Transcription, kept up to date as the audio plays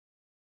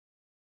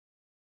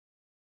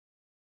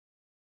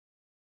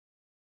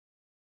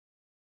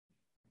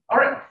All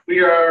right,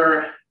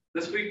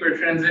 this week we're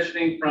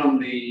transitioning from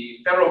the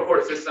federal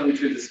court system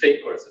to the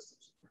state court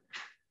systems.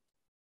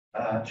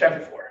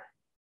 Chapter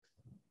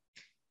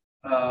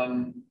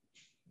 4.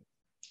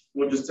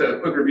 We'll just a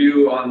quick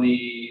review on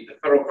the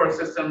federal court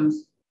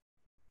systems.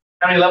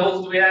 How many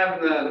levels do we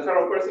have in the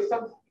federal court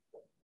system?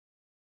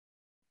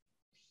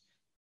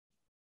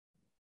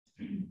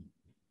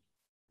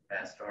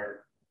 Fast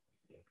start.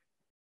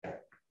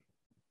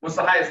 What's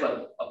the highest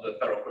level of the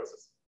federal court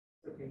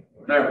system?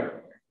 There we go.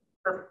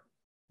 Perfect.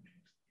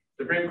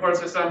 Supreme Court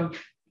system,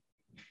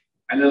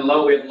 and then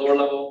we have lower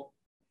level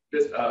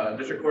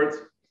district courts,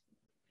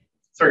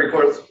 circuit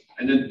courts,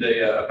 and then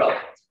the appellate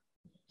courts.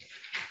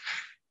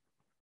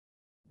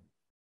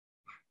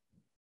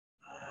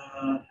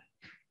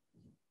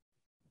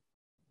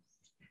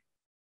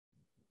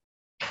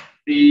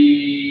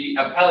 The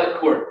appellate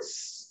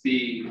courts,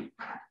 the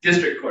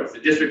district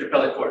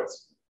appellate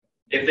courts,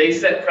 if they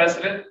set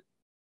precedent,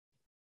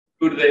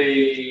 who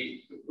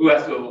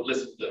has to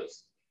listen to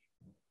those?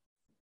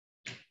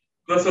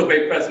 Let's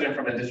obey precedent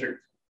from a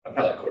district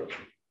appellate court.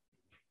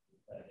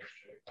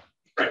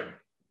 Right.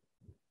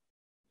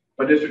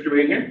 What district are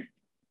we in here?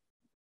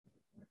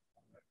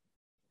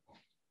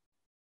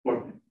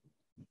 4.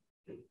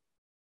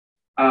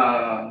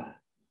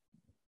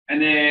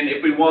 And then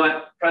if we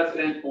want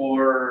precedent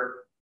or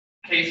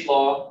case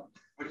law,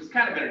 which is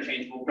kind of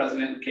interchangeable,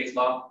 precedent and case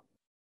law,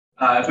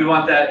 if we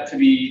want that to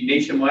be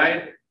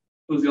nationwide,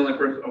 who's the only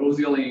person? Who's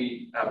the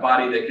only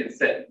body that can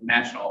set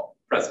national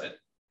precedent?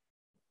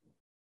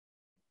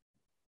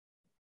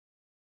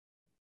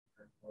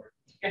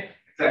 Yeah,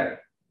 exactly.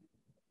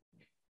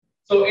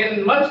 So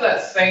in much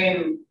that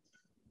same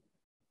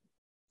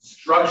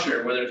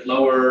structure, whether it's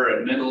lower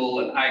and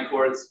middle and high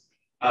courts,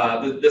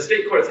 the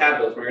state courts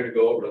have those. We're going to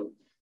go over them.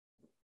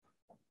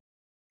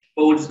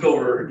 But we'll just go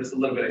over just a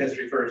little bit of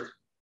history first.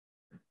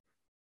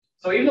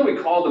 So even though we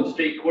call them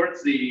state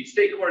courts, the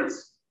state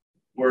courts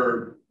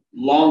were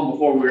long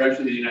before we were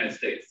actually in the United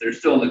States. They're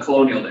still in the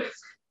colonial days.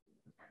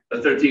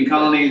 The 13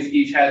 colonies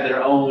each had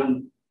their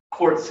own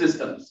court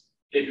systems,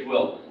 if you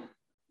will.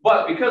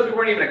 But because we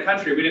weren't even a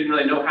country, we didn't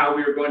really know how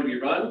we were going to be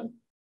run.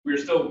 We were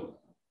still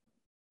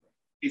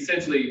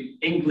essentially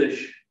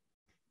English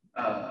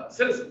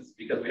citizens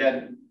because we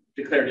hadn't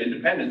declared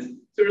independence.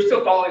 So we're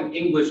still following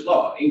English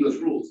law, English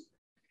rules.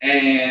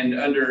 And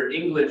under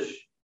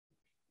English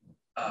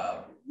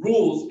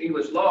rules,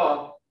 English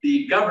law,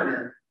 the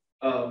governor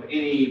of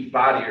any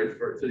body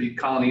or for the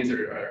colonies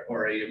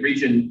or a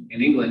region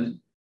in England,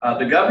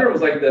 the governor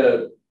was like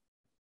the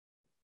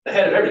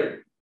head of everything.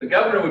 The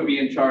governor would be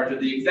in charge of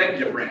the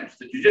executive branch,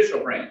 the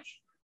judicial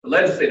branch, the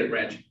legislative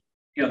branch.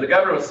 You know, the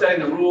governor was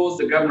setting the rules,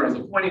 the governor was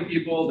appointing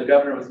people, the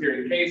governor was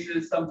hearing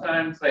cases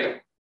sometimes.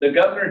 Like, the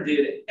governor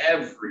did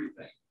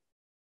everything.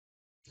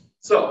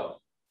 So,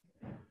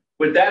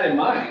 with that in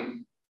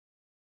mind,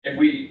 as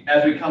we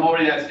come over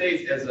to the United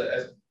States as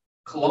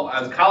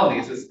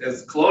colonies,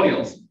 as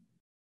colonials,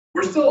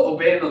 we're still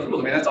obeying those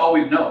rules. I mean, that's all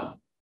we've known.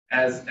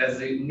 As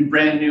a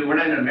brand new, we're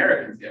not even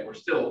Americans yet, we're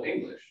still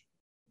English.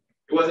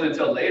 It wasn't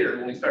until later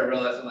when we started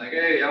realizing, like,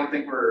 hey, I don't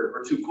think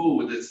we're too cool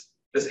with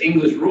this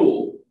English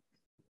rule.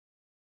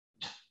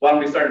 Why don't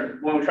we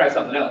try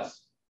something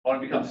else? Why don't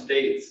we become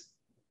states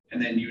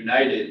and then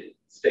United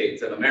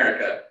States of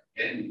America?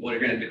 And we're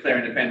going to declare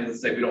independence and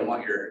say, we don't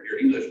want your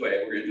English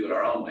way, we're going to do it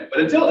our own way. But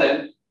until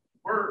then,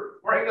 we're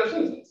English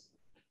citizens.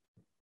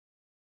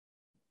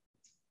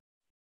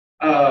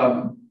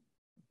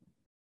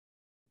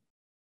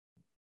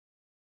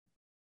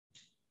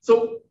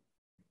 So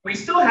we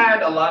still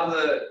had a lot of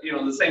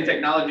the same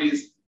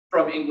technologies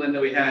from England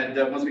that we had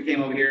once we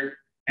came over here.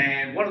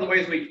 And one of the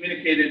ways we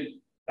communicated,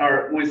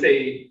 or when we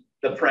say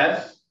the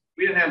press,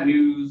 we didn't have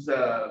news,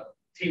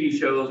 TV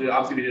shows.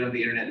 Obviously we didn't have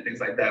the internet and things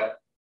like that.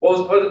 Where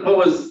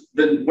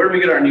did we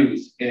get our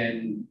news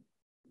in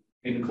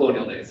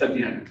colonial days,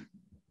 1700?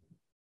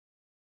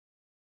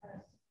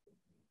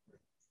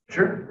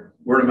 Sure,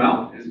 word of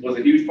mouth was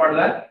a huge part of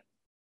that.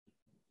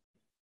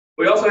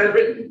 We also had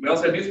written. We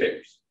also had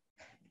newspapers.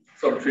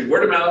 So between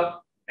word of mouth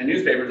and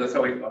newspapers, that's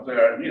how we got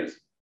our news.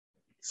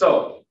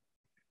 So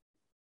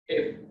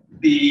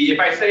if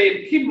I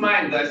say, keep in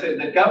mind that I said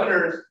the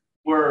governors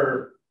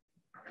were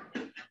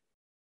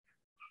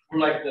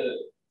like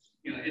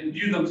and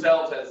view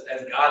themselves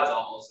as gods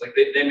almost. Like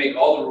they make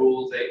all the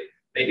rules,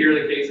 they hear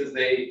the cases,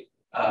 they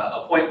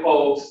appoint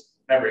folks,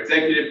 remember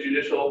executive,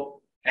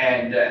 judicial,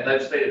 and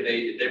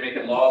legislative, they're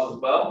making laws as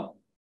well.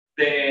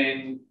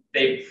 Then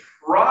they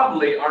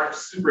probably aren't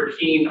super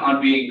keen on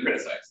being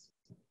criticized.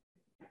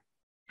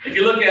 If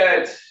you look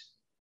at,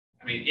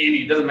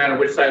 it doesn't matter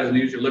which side of the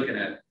news you're looking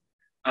at.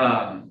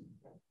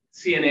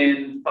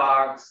 CNN,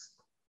 Fox,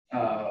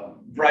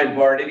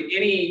 Breitbart,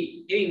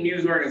 any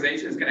news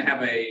organization is going to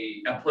have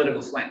a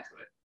political slant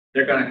to it.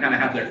 They're going to kind of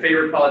have their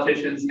favorite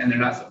politicians and their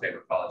not so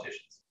favorite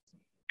politicians.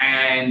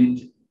 And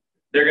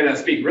they're going to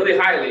speak really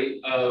highly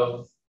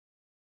of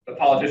the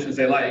politicians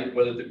they like,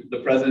 whether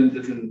the president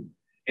is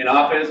in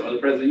office or the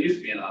president used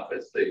to be in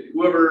office.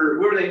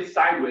 Whoever they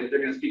side with, they're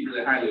going to speak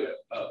really highly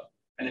of.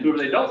 And whoever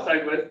they don't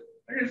side with,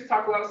 they're going to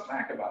talk a lot of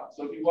smack about it.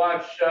 So if you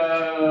watch,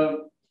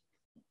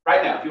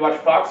 right now, if you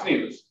watch Fox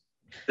News,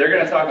 they're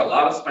going to talk a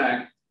lot of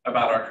smack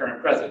about our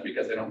current president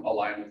because they don't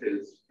align with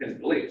his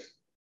beliefs.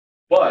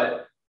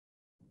 But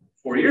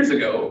 4 years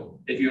ago,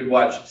 if you would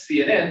watch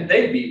CNN,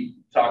 they'd be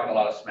talking a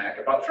lot of smack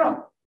about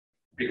Trump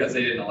because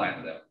they didn't align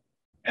with them.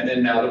 And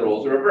then now the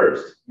roles are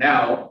reversed.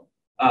 Now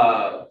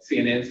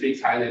CNN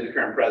speaks highly of the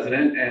current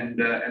president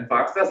and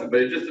Fox doesn't.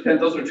 But it just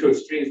depends. Those are two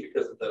extremes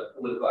because of the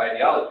political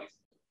ideologies.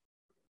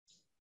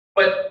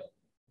 But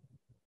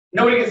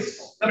nobody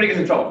gets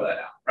in trouble for that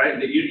now, right?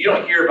 You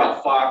don't hear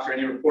about Fox or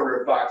any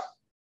reporter of Fox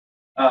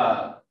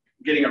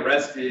getting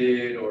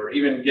arrested or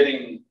even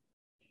getting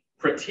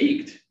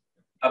critiqued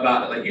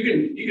about it. Like you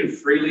can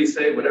freely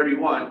say whatever you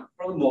want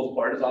for the most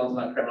part, as long as it's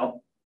not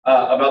criminal,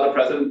 about the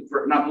president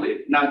for not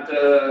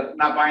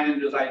buying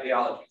into his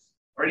ideologies,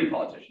 or any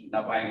politician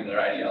not buying into their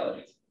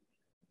ideologies.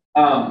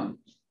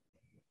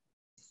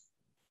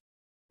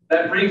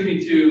 That brings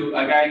me to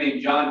a guy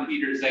named John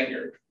Peter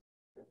Zenger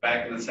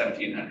back in the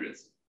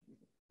 1700s.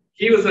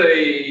 He was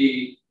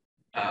he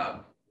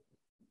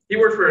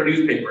worked for a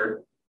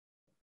newspaper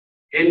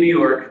in New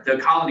York, the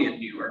colony of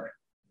New York.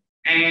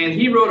 And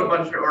he wrote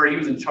he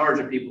was in charge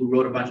of people who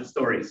wrote a bunch of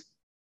stories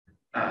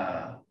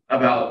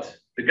about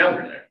the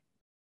governor there,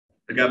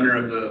 the governor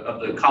of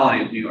the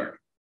colony of New York.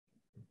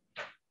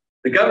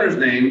 The governor's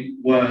name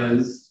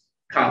was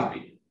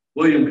Cosby,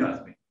 William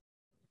Cosby.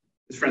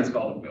 His friends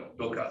called him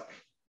Bill Cosby.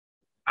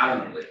 I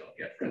don't really know if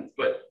he had friends,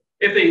 but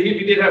if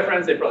he did have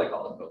friends, they probably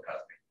called him Bill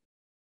Cosby.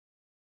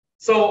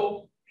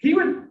 So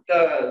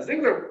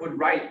Zenger would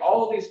write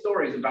all these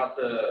stories about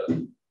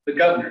the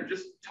governor,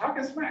 just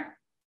talking smack.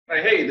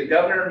 Like, hey, the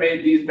governor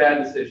made these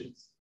bad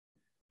decisions.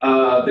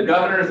 The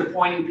governor is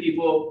appointing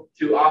people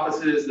to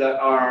offices that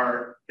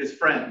are his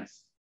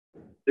friends.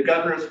 The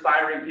governor is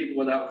firing people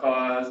without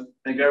cause.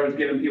 And the governor is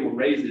giving people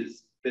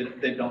raises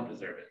that they don't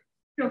deserve it.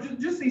 You know,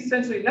 just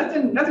essentially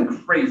nothing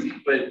crazy,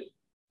 but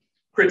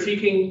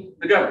critiquing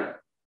the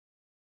governor.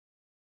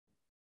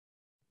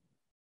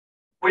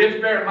 We have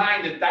to bear in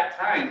mind at that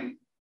time,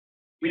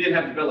 we didn't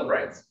have the Bill of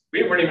Rights.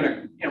 We weren't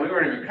even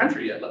a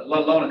country yet, let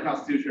alone a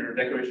Constitution or a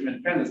Declaration of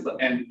Independence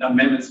and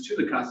amendments to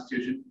the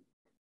Constitution.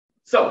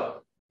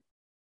 So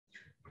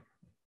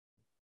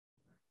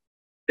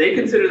they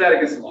consider that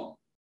against the law.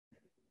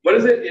 What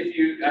is it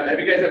have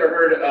you guys ever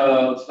heard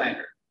of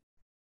slander?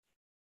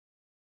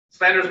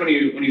 Slander is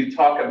when you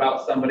talk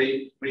about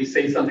somebody, when you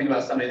say something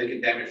about somebody that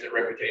can damage their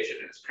reputation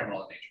and it's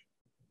criminal in nature.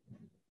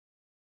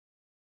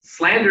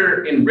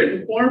 Slander in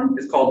written form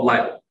is called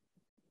libel.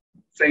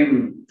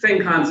 Same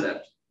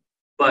concept,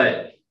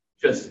 but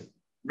just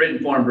written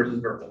form versus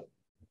verbal.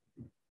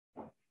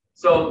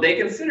 So they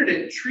considered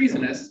it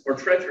treasonous or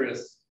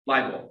treacherous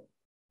libel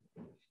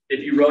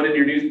if you wrote in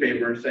your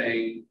newspaper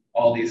saying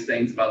all these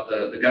things about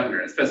the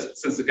governor, especially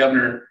since the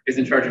governor is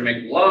in charge of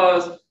making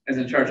laws, is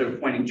in charge of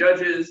appointing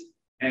judges,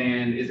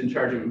 and is in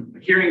charge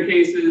of hearing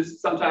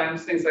cases,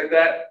 sometimes things like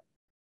that.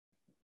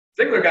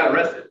 Zenger got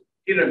arrested.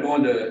 He ended up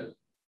going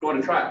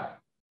to trial.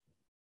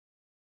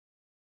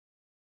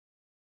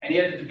 And he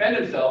had to defend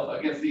himself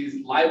against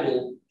these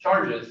libel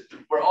charges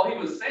where all he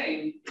was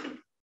saying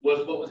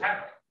was what was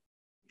happening.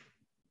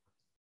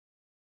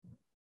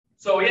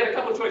 So he had a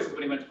couple of choices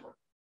when he went to court.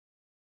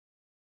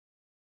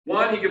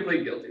 One, he could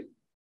plead guilty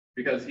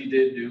because he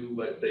did do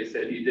what they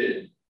said he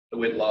did, the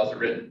way the laws are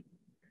written.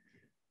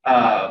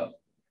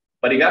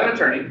 But he got an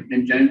attorney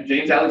named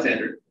James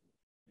Alexander,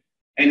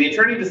 and the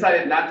attorney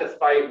decided not to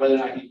fight whether or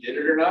not he did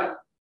it or not,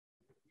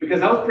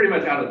 because that was pretty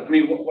much out of,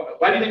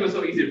 why do you think it was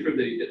so easy to prove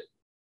that he did it?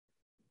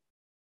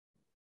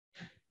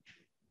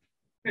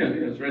 Yeah,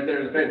 it's right there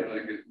in the paper,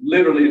 like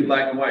literally in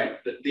black and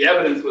white. The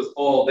evidence was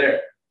all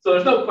there. So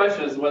there's no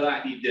question as to whether or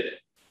not he did it.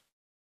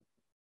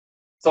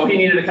 So he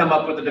needed to come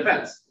up with a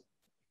defense.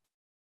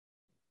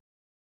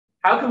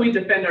 How can we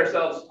defend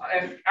ourselves,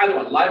 either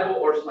one, libel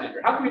or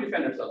slander? How can we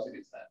defend ourselves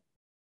against that?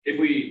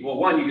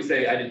 One, you could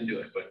say, I didn't do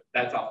it, but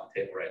that's off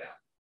the table right now.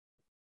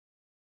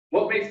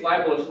 What makes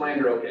libel or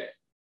slander okay?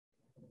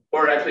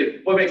 Or actually,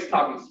 what makes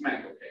talking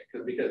smack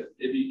okay? Because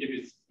if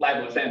it's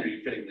libel or slander,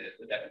 you're fitting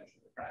the definition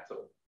of the crime.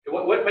 So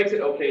what makes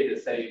it okay to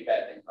say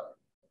bad things about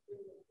it?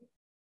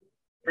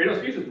 Freedom of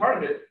speech is part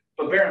of it,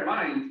 but bear in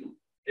mind,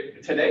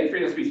 today,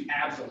 freedom of speech,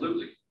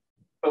 absolutely.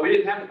 But we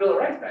didn't have the Bill of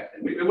Rights back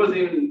then. We weren't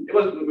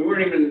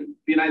even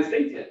the United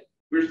States yet.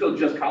 We were still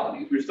just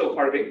colonies. We were still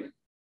part of England.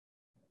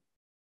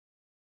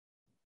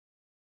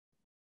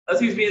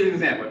 Let's use me as an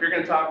example. If you're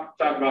going to talk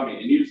about me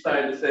and you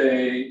decide to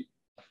say,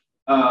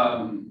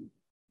 I'll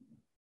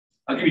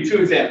give you two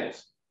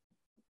examples.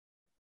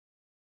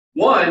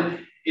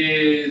 One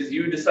is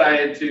you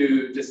decide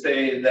to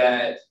say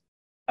that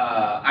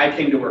I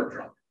came to work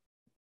drunk.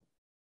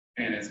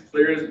 And it's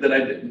clear that I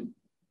didn't.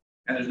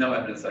 And there's no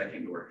evidence that I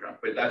came to work drunk.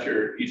 But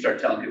you start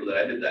telling people that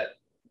I did that.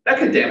 That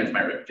could damage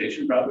my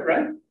reputation probably,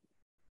 right?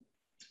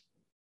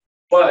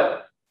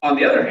 But on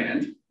the other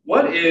hand,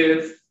 what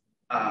if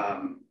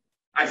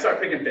I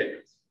start picking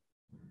favorites?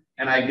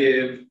 And I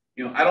give,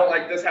 I don't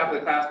like this half of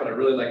the class, but I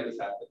really like this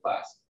half of the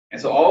class. And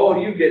so all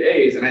of you get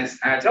A's, and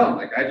I tell them,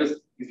 like, these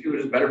people are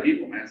just better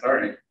people, man,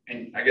 sorry.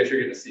 And I guess you're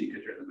getting a C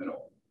because you're in the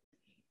middle.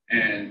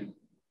 And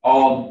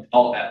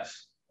all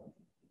F's.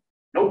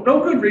 No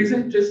good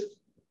reason, just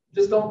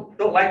don't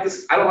like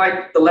this. I don't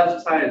like the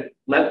left side.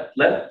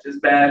 Left is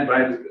bad,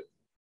 right is good.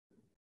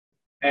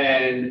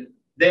 And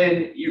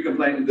then you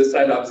complain, this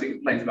side obviously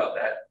complains about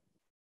that.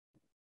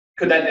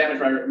 Could that damage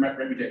my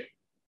reputation?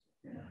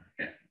 Yeah.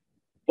 Okay.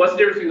 What's the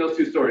difference between those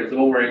two stories? The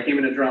one where I came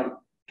in drunk,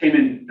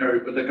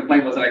 or the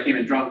complaint was that I came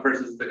in drunk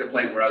versus the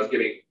complaint where I was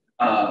giving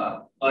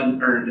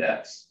unearned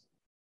F's.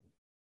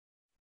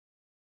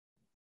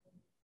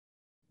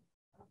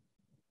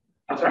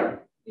 I'm sorry.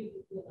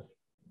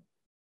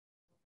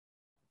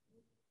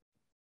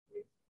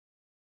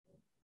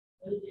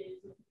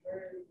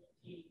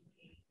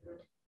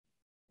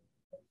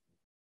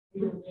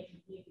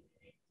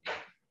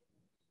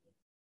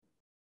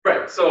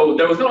 Right. So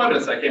there was no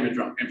evidence I came in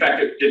drunk. In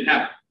fact, it didn't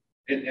happen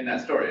in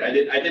that story. I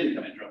didn't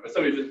come in drunk, but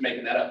somebody was just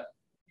making that up.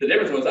 The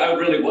difference was I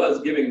really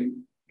was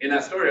giving, in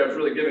that story, I was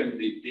really giving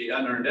the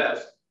unearned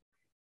F's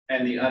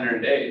and the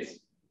unearned A's.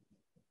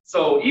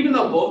 So even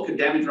though both could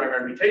damage my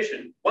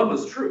reputation, one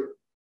was true.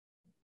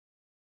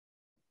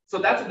 So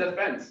that's a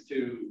defense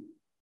to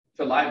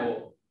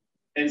libel.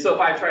 And so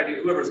if I tried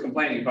to, whoever's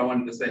complaining, if I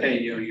wanted to say, hey,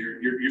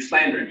 you're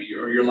slandering me,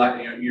 or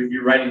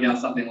you're writing down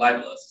something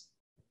libelous.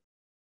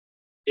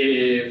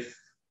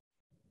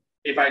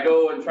 If I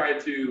go and try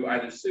to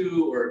either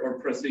sue or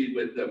proceed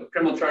with the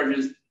criminal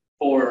charges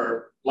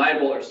for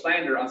libel or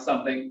slander on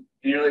something,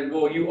 and you're like,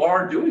 well, you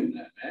are doing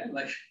that, man.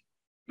 Like,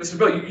 Mr.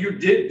 Bill, you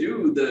did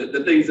do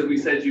the things that we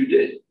said you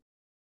did.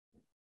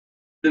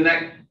 Then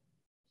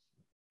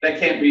that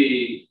can't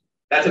be,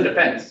 that's a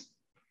defense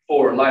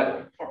for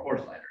libel or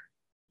slander.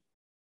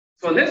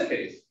 So in this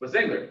case, with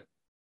Zenger,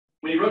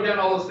 when he wrote down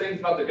all those things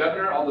about the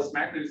governor, all the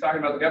smack that he was talking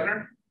about the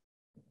governor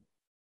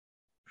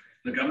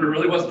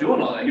really was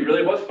doing all that. He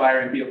really was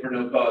firing people for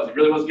no cause. He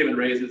really was giving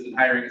raises and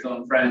hiring his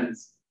own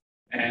friends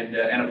and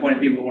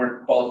appointing people who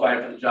weren't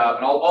qualified for the job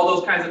and all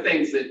those kinds of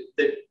things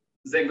that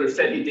Zenger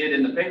said he did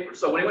in the paper.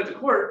 So when he went to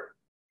court,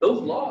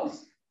 those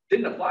laws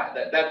didn't apply.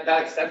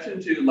 That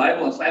exception to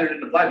libel and slander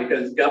didn't apply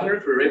because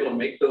governors were able to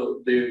make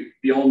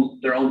their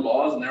own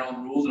laws and their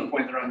own rules and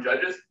appoint their own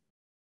judges.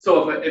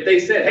 So if they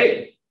said,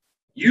 hey,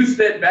 you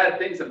said bad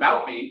things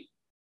about me,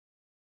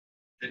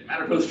 it didn't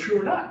matter if it was true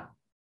or not.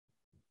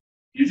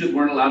 You just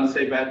weren't allowed to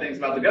say bad things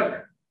about the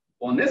governor.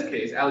 Well, in this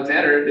case,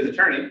 Alexander, his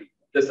attorney,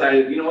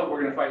 decided, you know what,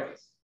 we're going to fight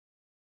this.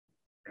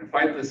 We're going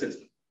to fight the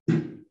system.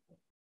 And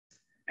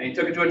he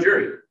took it to a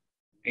jury.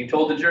 And he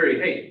told the jury,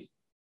 hey,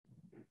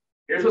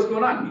 here's what's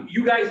going on.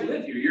 You guys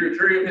live here. You're a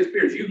jury of his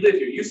peers. You live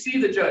here. You see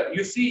the judge.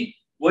 You see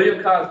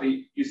William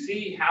Cosby. You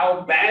see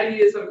how bad he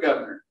is of a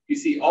governor. You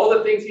see all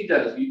the things he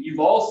does. You've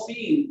all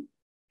seen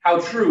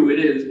how true it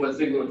is what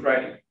Zenger was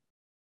writing.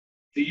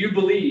 Do you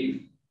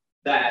believe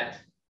that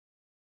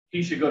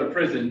he should go to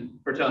prison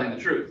for telling the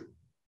truth?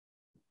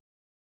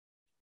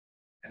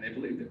 And they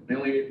believed it.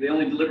 They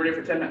only deliberated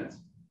for 10 minutes.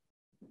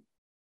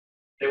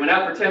 They went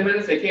out for 10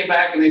 minutes. They came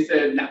back and they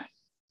said, no,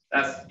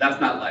 that's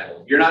not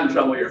libel. You're not in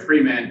trouble. You're a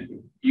free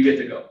man. You get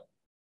to go.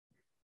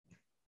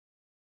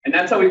 And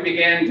that's how we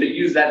began to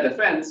use that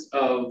defense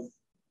of,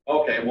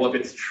 okay, well, if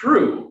it's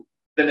true,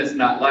 then it's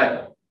not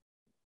libel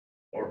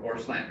or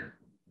slander.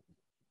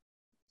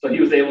 So he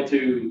was able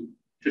to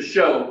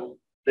show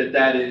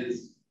that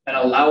is an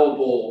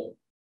allowable,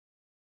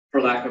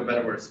 for lack of a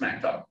better word,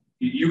 smack talk.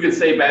 You can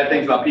say bad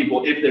things about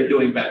people if they're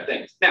doing bad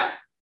things. Now,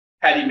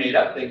 had he made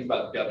up things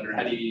about the governor,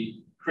 had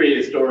he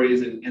created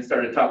stories and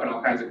started talking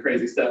all kinds of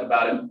crazy stuff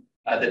about him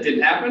that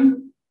didn't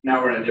happen,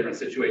 now we're in a different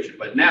situation.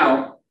 But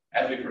now,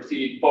 as we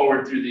proceed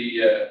forward through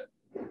the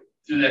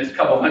next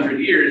couple hundred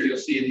years, you'll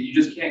see that you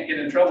just can't get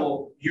in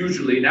trouble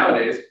usually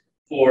nowadays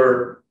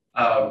for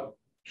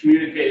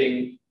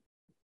communicating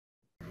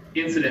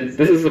incidents.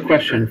 This is a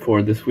question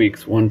for this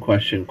week's one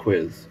question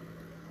quiz.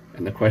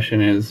 And the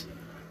question is,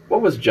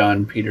 what was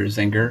John Peter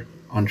Zenger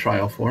on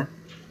trial for?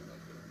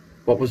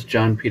 What was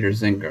John Peter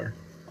Zenger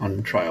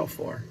on trial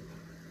for?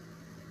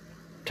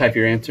 Type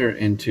your answer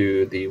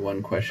into the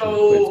one question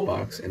quiz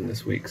box in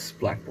this week's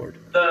Blackboard.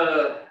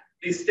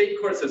 These state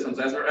court systems,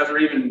 as we're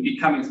even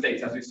becoming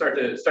states, as we start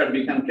to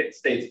become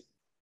states,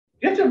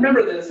 you have to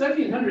remember that in the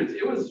 1700s,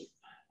 it was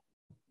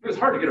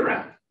hard to get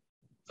around.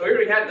 So we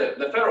already had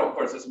the federal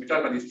court system. We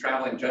talked about these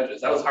traveling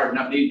judges. That was hard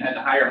enough. They even had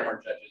to hire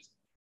more judges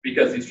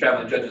because these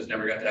traveling judges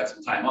never got to have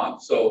some time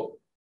off. So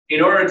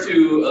in order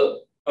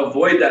to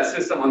avoid that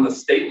system on the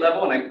state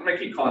level, and I'm going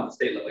to keep calling it the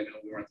state level, even though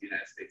we weren't the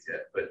United States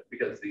yet, but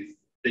because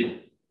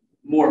they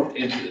morphed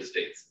into the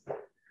states.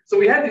 So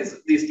we had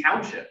these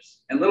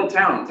townships and little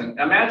towns, and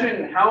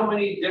imagine how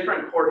many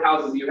different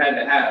courthouses you had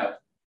to have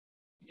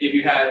if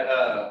you had.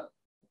 I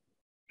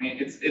mean,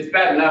 it's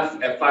bad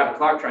enough at 5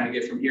 o'clock trying to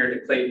get from here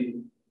to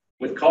Clayton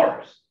with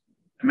cars.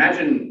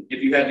 Imagine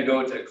if you had to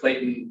go to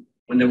Clayton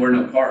when there were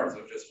no cars;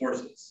 it was just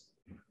horses.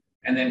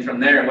 And then from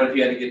there, what if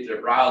you had to get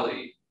to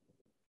Raleigh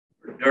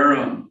or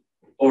Durham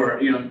or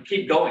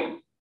keep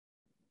going?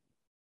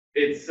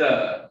 It's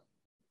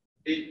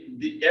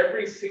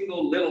every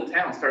single little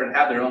town started to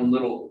have their own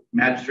little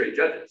magistrate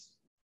judges.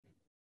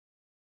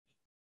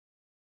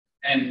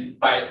 And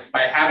by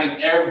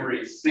having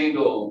every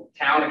single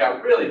town, it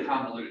got really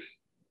convoluted.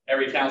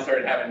 Every town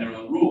started having their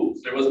own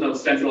rules. There was no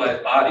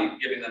centralized body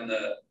giving them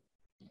the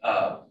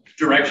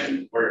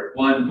direction where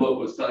one book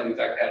was telling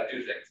exactly how to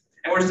do things.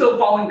 And we're still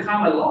following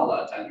common law a lot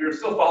of times. We're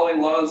still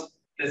following laws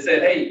that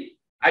said, hey,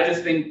 I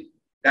just think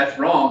that's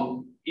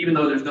wrong, even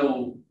though there's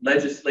no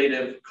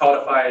legislative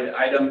codified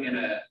item in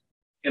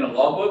a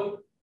law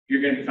book,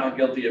 you're going to be found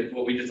guilty of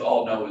what we just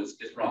all know is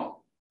wrong.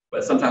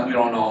 But sometimes we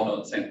don't all know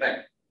the same thing.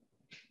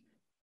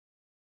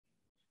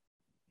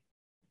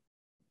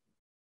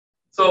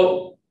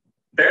 So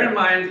bear in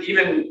mind,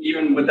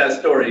 even with that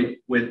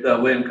story with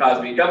William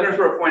Cosby, governors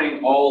were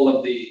appointing all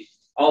of the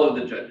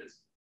judges.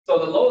 So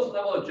the lowest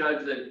level of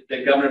judge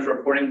that governors were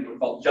appointing were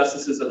called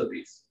justices of the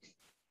peace.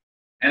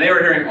 And they were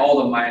hearing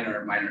all the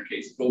minor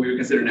cases, what we would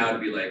consider now to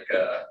be like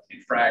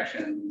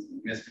infractions,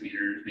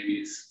 misdemeanors,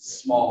 maybe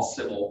small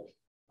civil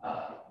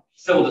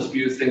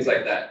disputes, things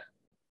like that.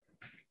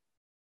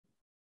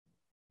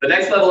 The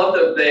next level up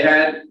that they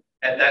had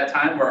at that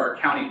time were our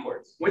county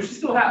courts, which we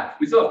still have.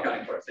 We still have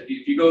county courts.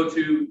 If you go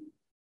to,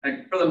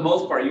 like, for the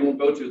most part, you won't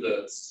go to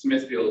the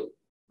Smithfield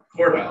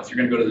courthouse. You're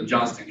going to go to the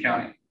Johnston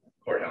County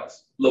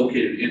courthouse,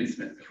 located in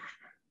Smithfield.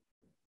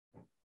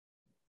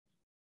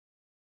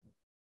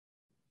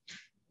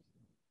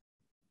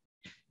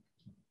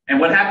 And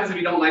what happens if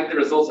you don't like the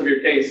results of your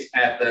case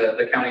at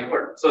the county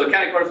court? So the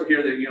county courts will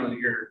hear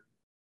your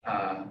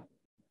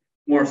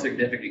more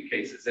significant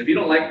cases. If you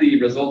don't like the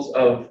results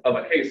of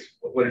a case,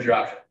 what is your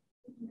option?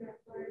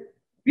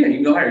 Yeah, you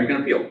can go higher. You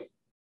can appeal.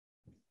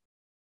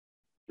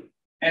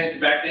 And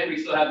back then, we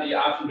still had the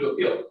option to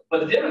appeal.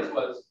 But the difference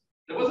was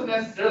there wasn't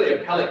necessarily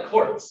appellate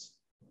courts.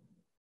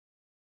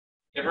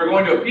 If we're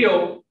going to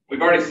appeal,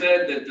 we've already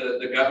said that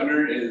the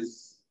governor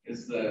is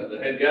the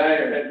head guy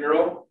or head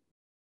girl.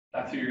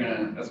 That's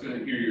gonna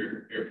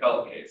hear your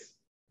appellate case,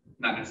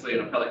 not necessarily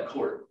an appellate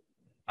court.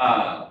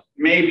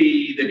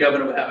 Maybe the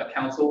governor would have a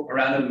counsel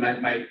around him,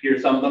 might hear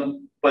some of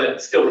them, but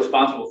it's still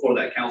responsible for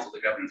that counsel,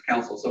 the governor's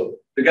counsel. So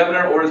the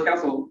governor or his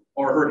counsel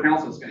or her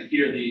counsel is going to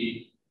hear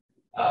the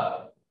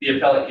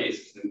appellate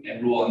cases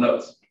and rule on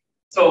those.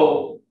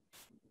 So,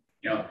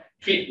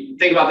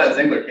 think about that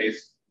Zenger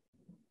case.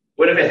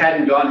 What if it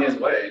hadn't gone his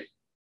way,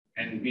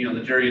 and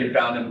the jury had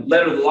found him?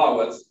 Letter of the law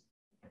was.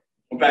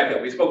 We'll back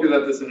up. We spoke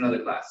about this in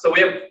another class. So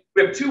we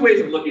have two ways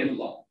of looking at the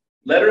law: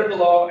 letter of the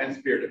law and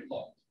spirit of the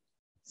law.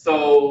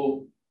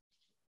 So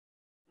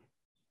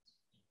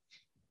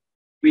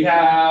we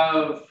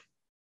have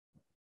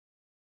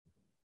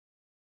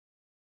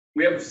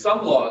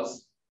some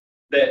laws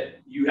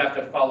that you have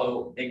to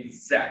follow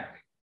exactly.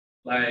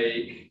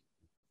 Like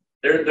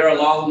there are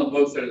laws in the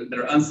books that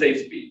are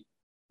unsafe speed,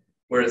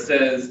 where it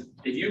says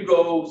if you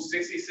go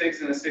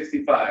 66 and a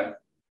 65,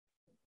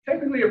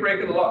 technically you're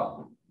breaking the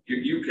law.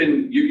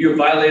 You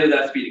violated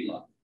that speeding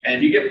law. And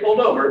if you get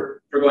pulled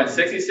over for going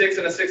 66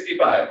 and a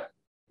 65,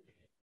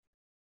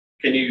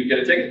 can you get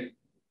a ticket?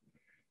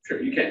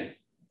 Sure, you can.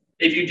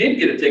 If you did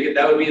get a ticket,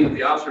 that would mean that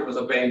the officer was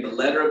obeying the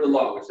letter of the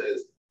law, which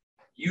says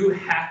you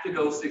have to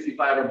go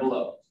 65 or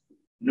below,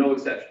 no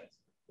exceptions.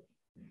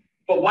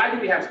 But why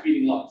do we have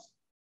speeding laws?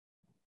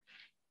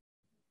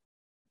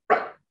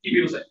 Right, keep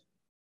people safe.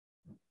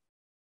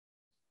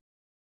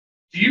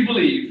 Do you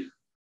believe,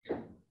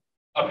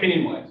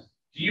 opinion-wise,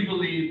 do you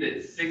believe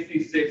that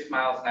 66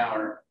 miles an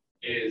hour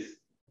is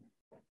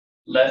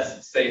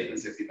less safe than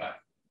 65?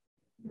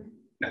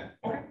 No.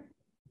 Okay.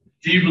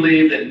 Do you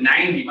believe that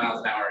 90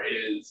 miles an hour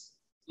is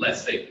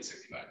less safe than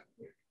 65?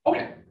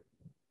 Okay.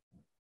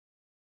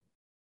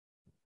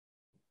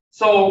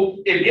 So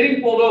if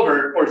getting pulled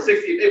over for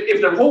 60, if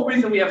the whole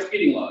reason we have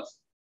speeding laws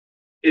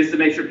is to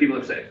make sure people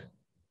are safe,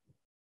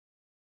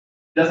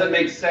 does it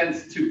make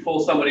sense to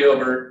pull somebody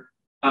over?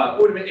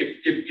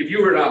 If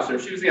you were an officer,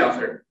 if she was the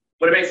officer,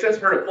 would it make sense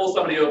for her to pull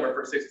somebody over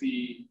for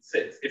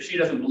 66 if she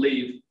doesn't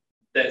believe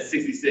that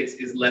 66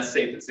 is less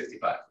safe than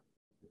 65?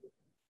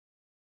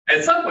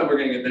 At some point, we're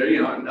going to get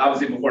there,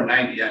 obviously before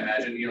 90, I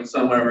imagine,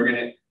 somewhere we're going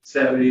to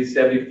 70,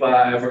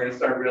 75, we're going to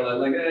start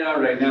realizing, like,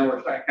 all right, now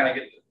we're trying to kind of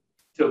get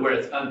to where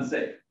it's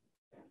unsafe.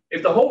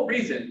 If the whole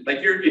reason, like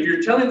if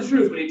you're telling the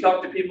truth when you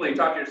talk to people and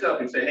you talk to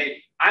yourself, you say,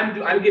 hey,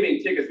 I'm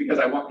giving tickets because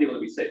I want people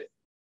to be safe.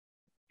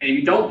 And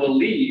you don't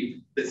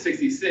believe that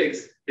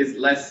 66 is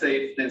less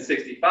safe than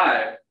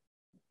 65,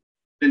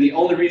 then the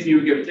only reason you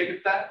would give a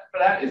ticket for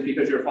that is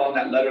because you're following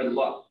that letter of the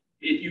law.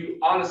 If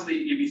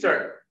you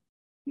start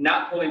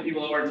not pulling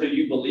people over until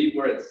you believe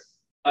where it's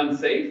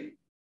unsafe,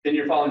 then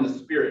you're following the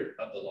spirit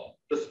of the law.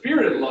 The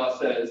spirit of the law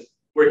says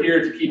we're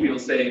here to keep people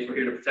safe, we're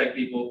here to protect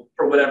people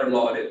for whatever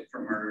law it is,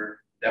 from murder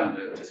down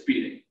to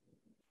speeding.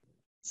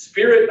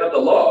 Spirit of the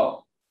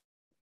law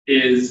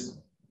is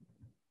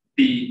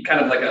the kind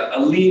of like a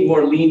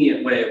more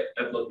lenient way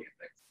of looking at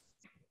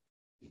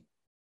things.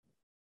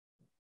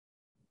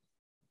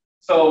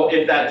 So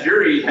if that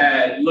jury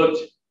had looked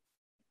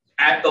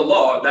at the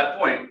law at that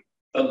point,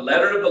 the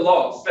letter of the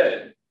law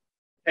said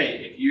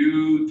hey, if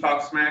you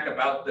talk smack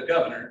about the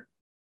governor,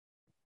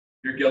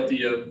 you're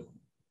guilty of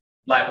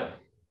libel.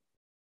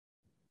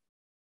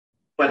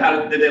 But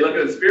how did they look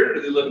at the spirit, or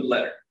did they look at the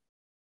letter?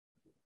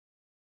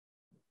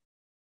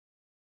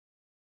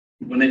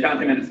 When they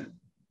found him innocent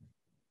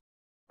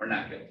or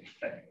not guilty,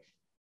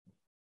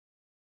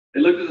 they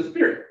looked at the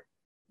spirit.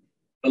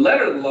 The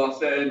letter of the law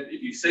said,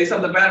 if you say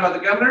something bad about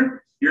the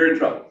governor, you're in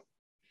trouble.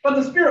 But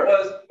the spirit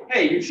was,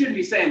 hey, you shouldn't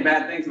be saying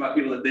bad things about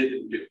people that they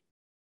didn't do.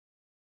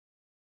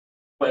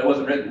 But it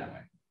wasn't written that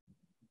way.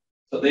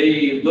 So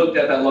they looked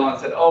at that law and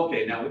said,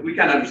 okay, now we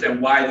kind of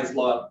understand why this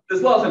law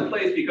is in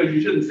place, because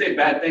you shouldn't say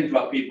bad things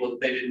about people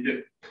that they didn't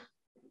do,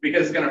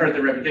 because it's going to hurt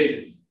their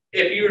reputation.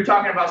 If you were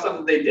talking about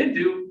something they did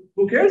do,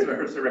 who cares if it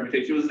hurts their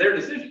reputation? It was their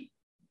decision.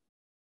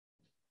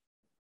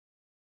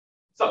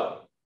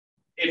 So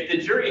if the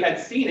jury had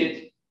seen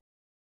it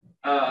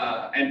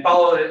and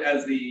followed it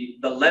as the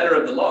letter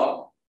of the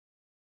law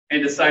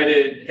and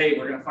decided, hey,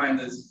 we're going to find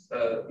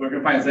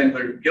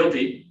Zenger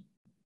guilty,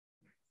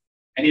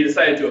 and he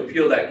decided to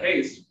appeal that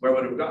case, where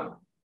would it have gone?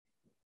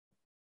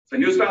 So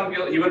he was found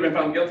guilty. He would have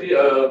been found guilty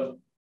of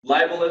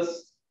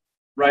libelous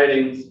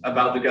writings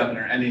about the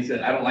governor, and he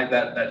said, I don't like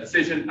that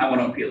decision. I want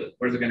to appeal it.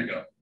 Where's it going to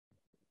go?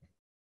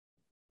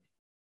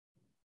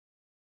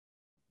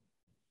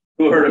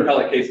 Who heard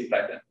appellate cases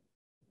back then?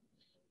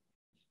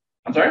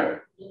 I'm sorry?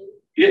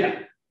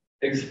 Yeah,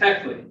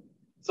 exactly.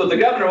 So the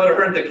governor would have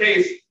heard the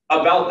case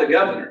about the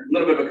governor, a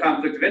little bit of a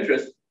conflict of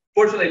interest.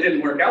 Fortunately, it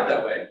didn't work out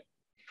that way.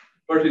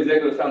 Fortunately,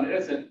 Zenger was found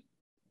innocent,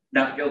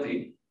 not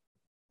guilty.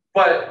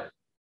 But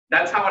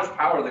that's how much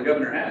power the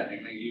governor had. I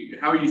mean,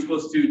 how are you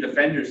supposed to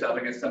defend yourself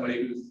against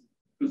somebody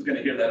who's going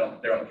to hear that on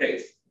their own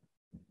case?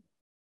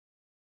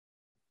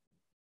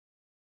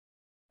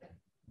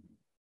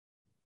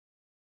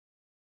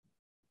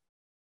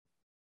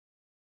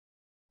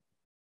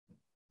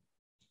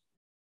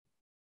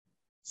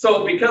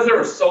 So because there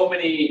were so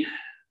many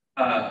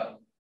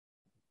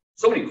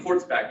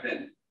courts back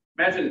then,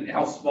 imagine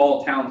how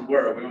small towns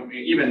were. I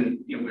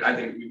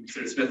think we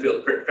consider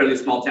Smithfield a fairly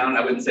small town.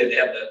 I wouldn't say they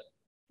have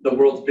the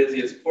world's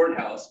busiest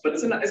courthouse, but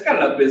it's got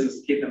enough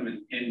business to keep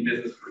them in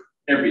business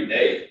every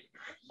day.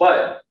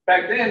 But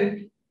back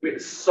then,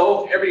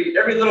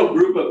 every little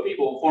group of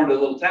people formed a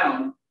little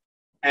town,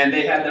 and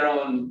they had their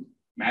own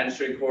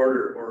magistrate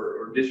court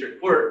or district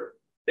court.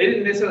 They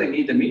didn't necessarily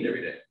need to meet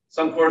every day.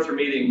 Some courts were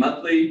meeting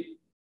monthly.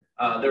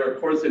 There were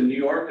courts in New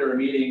York that were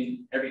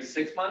meeting every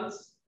 6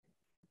 months.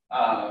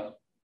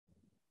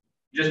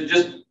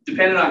 Just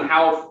depending on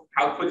how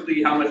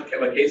quickly, how much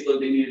of a caseload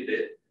they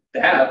needed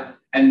to have,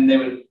 and they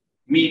would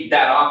meet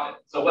that often.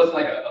 So it wasn't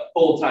like a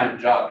full-time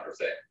job per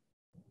se.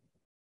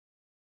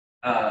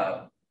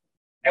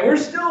 And we're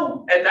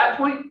still at that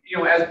point,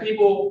 as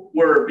people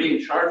were being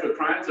charged with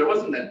crimes, there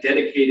wasn't a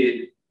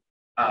dedicated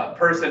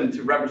person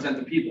to represent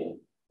the people.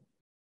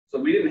 So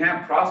we didn't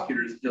have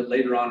prosecutors until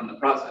later on in the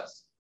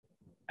process.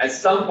 At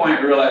some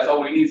point, we realized,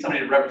 we need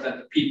somebody to represent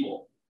the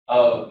people.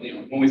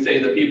 When we say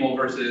the people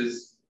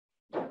versus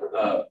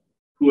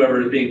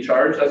whoever is being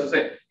charged, that's to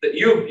say that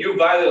you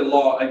violated the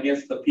law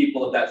against the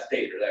people of that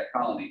state or that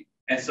colony.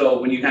 And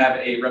so when you have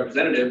a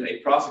representative, a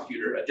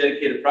prosecutor, a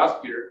dedicated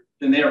prosecutor,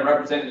 then they are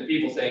representing the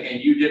people saying, hey,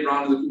 you did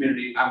wrong to the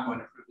community. I'm going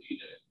to prove that you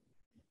did it.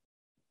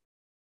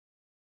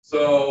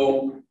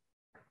 So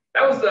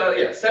that was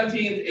the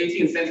 17th,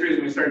 18th centuries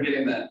when we started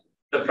getting the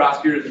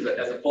prosecutors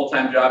as a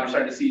full-time job. You're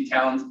starting to see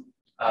towns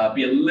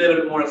be a little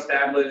bit more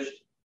established,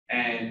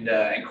 and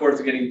courts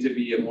are getting to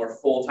be a more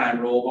full-time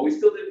role, but we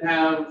still didn't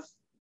have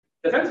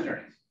defense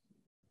attorneys.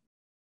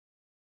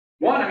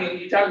 One,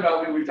 we were talking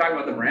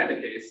about the Miranda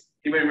case.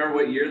 Anybody remember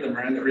what year the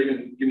Miranda, or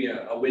even give me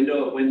a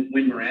window of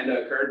when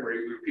Miranda occurred, where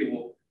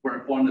people were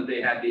informed that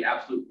they had the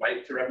absolute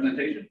right to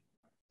representation?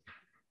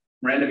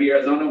 Miranda v.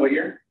 Arizona, what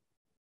year?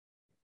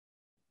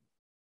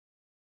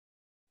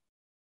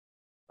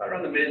 Right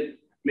around the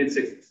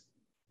mid-60s.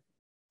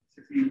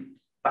 65,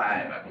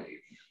 I believe.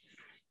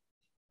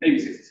 Maybe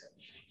 67.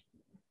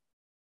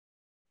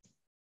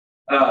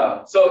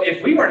 So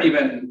if we weren't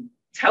even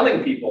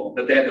telling people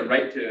that they had the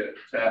right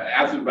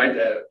absolute right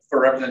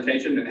for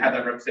representation, and have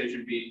that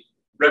representation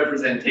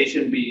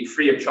be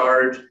free of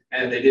charge,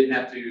 and they didn't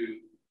have to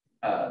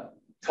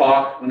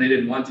talk when they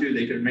didn't want to,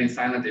 they could remain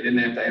silent, they didn't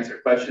have to answer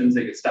questions,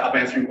 they could stop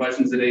answering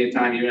questions at any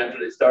time, even after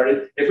they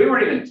started. If we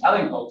weren't even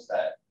telling folks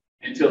that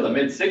until the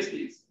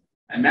mid-60s,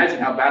 imagine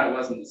how bad it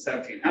was in the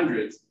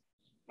 1700s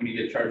when you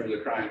get charged with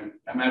a crime.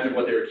 Imagine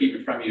what they were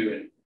keeping from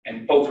you.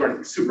 And folks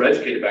weren't super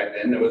educated back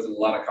then. There wasn't a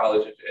lot of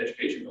college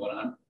education going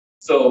on.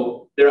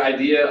 So their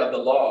idea of the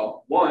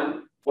law,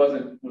 one, was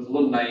a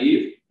little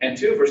naive. And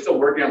two, if we're still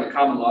working on the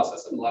common law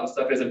system, a lot of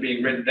stuff isn't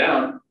being written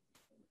down.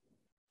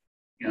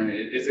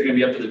 Is it going to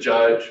be up to the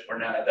judge or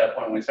not at that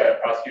point when we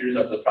started prosecutors,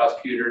 up to the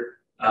prosecutor?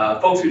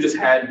 Folks who just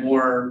had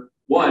more,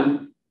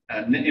 one,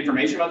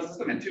 information about the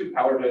system, and two,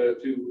 power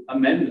to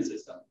amend the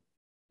system.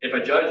 If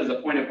a judge is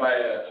appointed by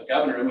a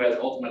governor who has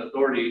ultimate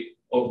authority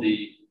over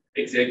the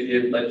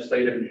executive,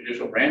 legislative, and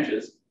judicial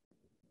branches,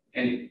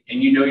 and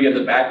you have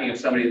the backing of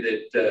somebody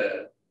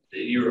that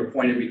you were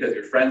appointed because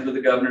you're friends with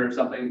the governor or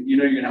something, you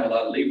know you're gonna have a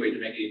lot of leeway to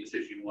make any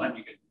decision you want.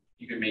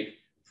 You can make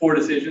poor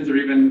decisions or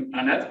even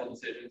unethical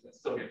decisions and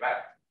still get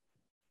back.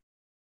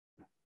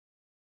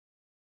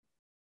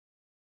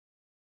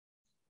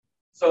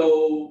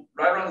 So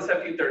right around the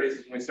 1730s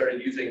is when we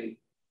started using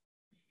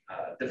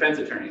defense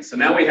attorneys. So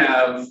now we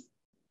have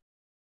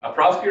a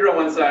prosecutor on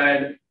one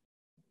side,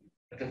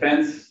 a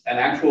defense, an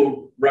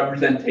actual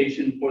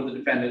representation for the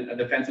defendant, a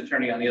defense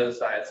attorney on the other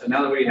side. So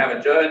now that we have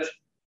a judge,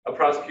 a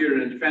prosecutor,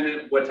 and a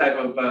defendant, what type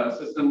of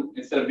system,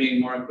 instead of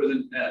being more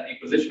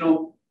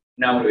inquisitional,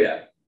 now what do we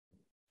have?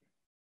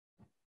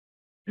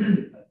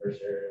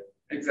 Adversarial.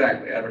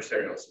 Exactly,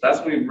 adversarial. So that's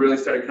when we really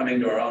started coming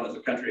to our own as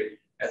a country,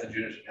 as a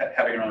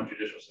having our own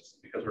judicial system,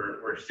 because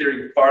we're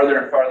steering farther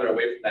and farther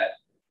away from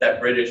that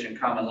British and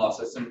common law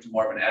system to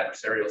more of an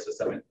adversarial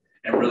system.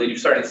 And really, you're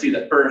starting to see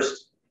the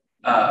first,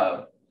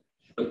 the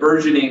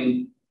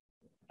burgeoning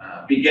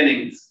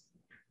beginnings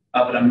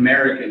of an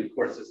American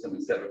court system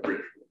instead of a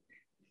British one.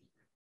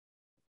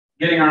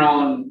 Getting our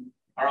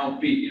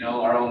own feet, you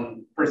know, our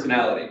own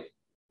personality.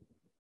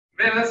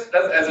 Man, that's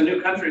as a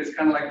new country, it's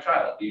kind of like a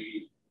child.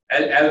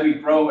 As we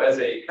grow as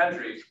a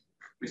country,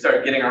 we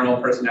start getting our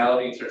own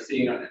personality, start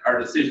seeing our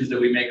decisions that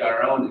we make on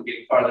our own and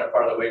getting farther and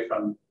farther away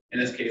from, in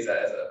this case,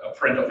 as a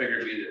parental figure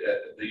to be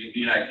the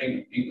United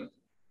Kingdom, England.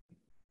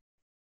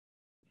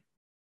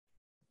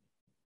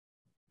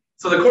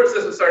 So the court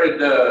system started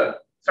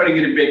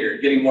getting bigger,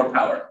 getting more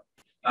power.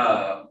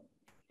 Like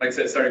I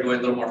said, it started going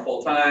a little more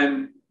full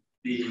time.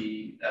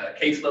 The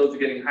caseloads are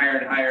getting higher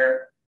and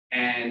higher,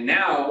 and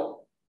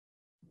now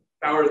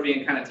power is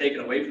being kind of taken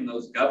away from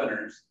those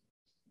governors,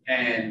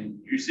 and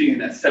you're seeing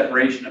that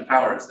separation of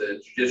powers.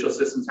 The judicial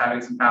system's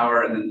having some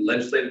power, and then the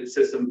legislative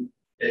system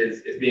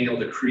is being able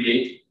to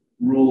create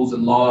rules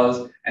and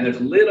laws, and there's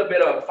a little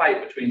bit of a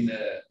fight between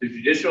the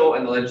judicial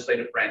and the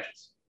legislative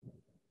branches.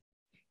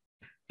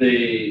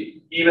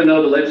 Even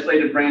though the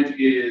legislative branch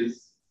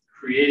is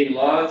creating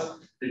laws,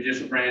 the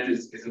judicial branch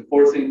is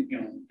enforcing,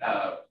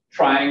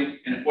 trying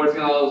and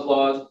enforcing all those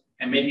laws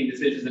and making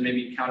decisions that may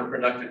be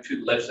counterproductive to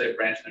the legislative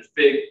branch. There's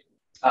big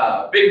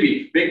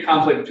beef, big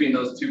conflict between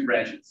those two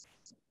branches.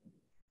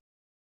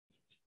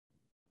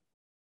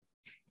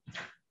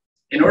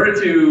 In order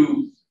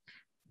to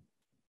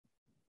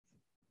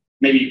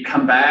maybe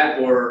combat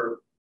or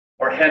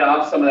head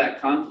off some of that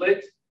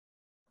conflict,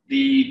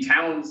 the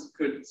towns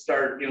could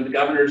start, the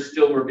governors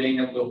still were being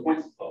able to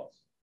appoint some folks,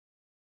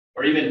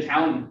 or even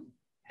town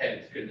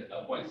heads could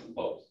appoint some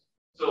folks.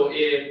 So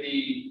if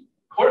the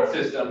court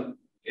system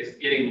is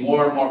getting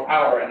more and more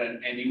power,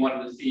 and you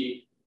wanted to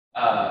see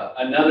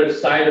another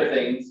side of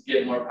things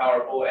get more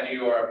powerful, and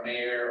you are a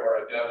mayor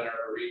or a governor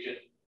or a region,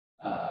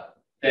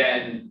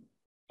 then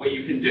what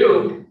you can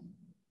do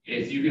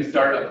is you can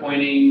start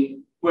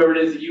appointing whoever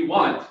it is that you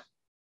want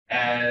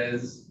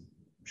as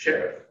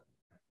sheriff.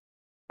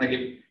 Like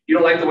if you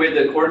don't like the way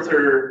the courts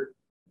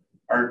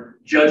are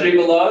judging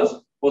the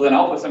laws, well then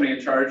I'll put somebody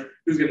in charge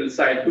who's going to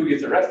decide who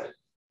gets arrested.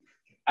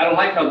 I don't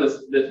like how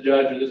this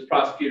judge or this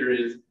prosecutor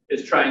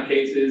is trying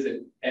cases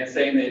and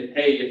saying that,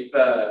 hey,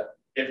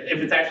 if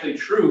it's actually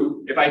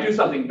true, if I do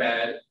something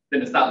bad,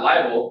 then it's not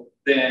liable,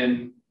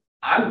 then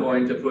I'm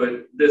going to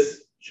put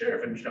this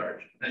sheriff in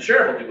charge. And the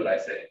sheriff will do what I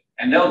say.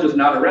 And they'll just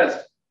not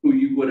arrest who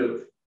you would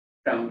have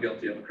found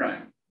guilty of a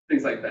crime.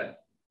 Things like that.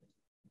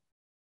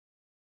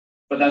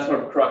 But that's where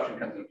corruption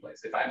comes into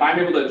place. If I'm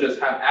able to just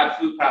have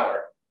absolute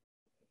power,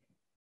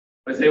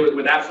 I say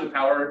with absolute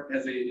power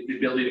has the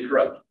ability to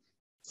corrupt.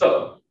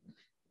 So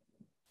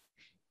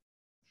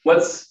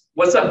what's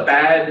a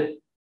bad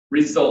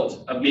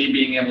result of me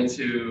being able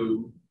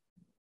to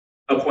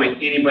appoint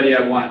anybody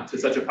I want to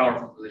such a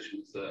powerful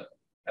position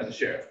as a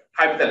sheriff?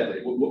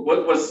 Hypothetically,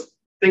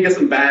 think of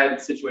some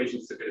bad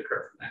situations that could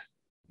occur from that.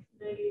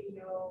 Maybe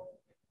don't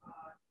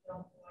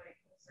like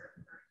a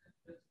certain person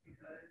just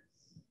because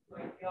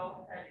like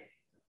y'all had it.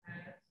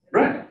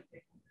 Right.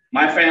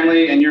 My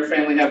family and your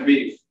family have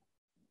beef,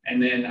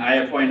 and then I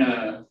appoint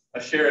a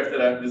sheriff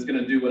that is going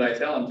to do what I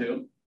tell him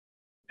to.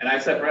 And I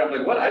sat around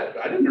like, what?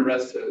 I didn't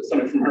arrest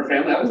somebody from her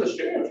family. I was a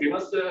sheriff. He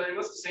must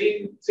have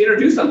seen her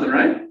do something,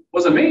 right?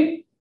 Wasn't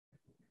me.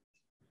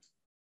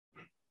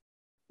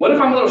 What if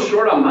I'm a little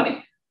short on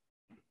money?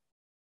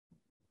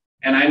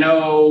 And I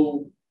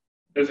know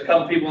there's a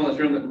couple people in this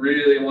room that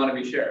really want to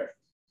be sheriff.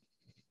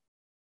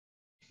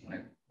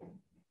 Like,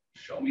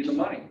 show me the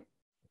money.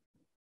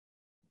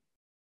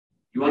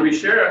 You want to be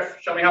sheriff?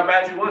 Show me how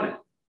bad you want it.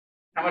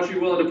 How much are you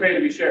willing to pay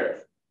to be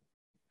sheriff?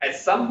 At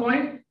some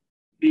point,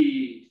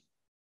 the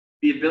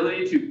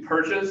ability to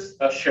purchase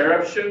a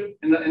sheriffship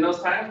in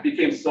those times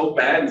became so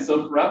bad and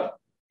so corrupt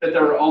that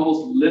there were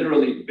almost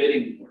literally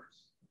bidding wars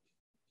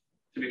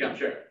to become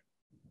sheriff.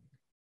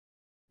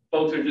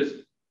 Folks are just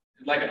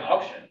like an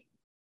auction.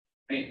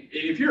 I mean,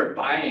 if you're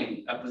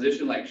buying a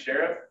position like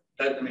sheriff,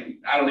 I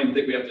don't even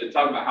think we have to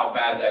talk about how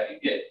bad that can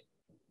get.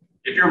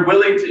 If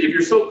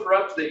you're so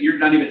corrupt that you're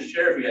not even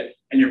sheriff yet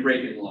and you're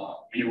breaking the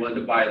law and you're willing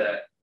to buy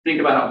that,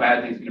 think about how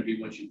bad things are going to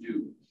be once you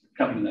do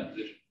come into that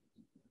position.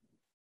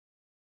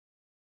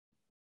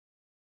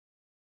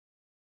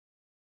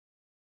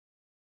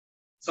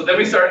 So then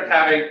we started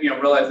having,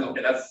 realizing,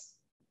 okay, that's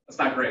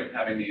not great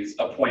having these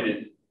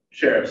appointed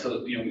sheriffs.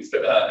 So, we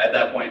at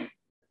that point,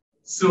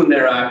 soon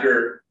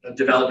thereafter,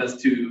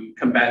 developments to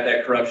combat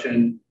that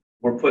corruption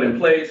were put in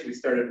place. We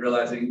started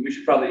realizing we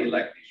should probably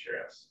elect these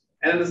sheriffs.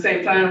 And at the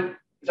same time,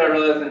 we started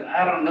realizing,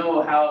 I don't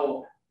know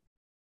how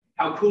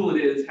cool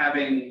it is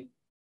having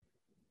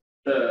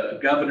the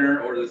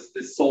governor or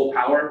this sole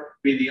power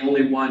be the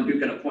only one who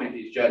can appoint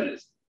these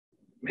judges.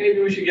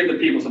 Maybe we should give the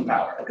people some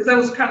power, because that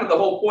was kind of the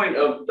whole point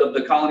of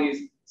the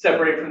colonies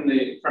separate from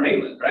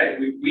England, right?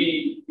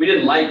 We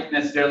didn't like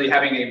necessarily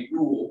having a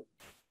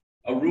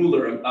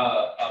ruler,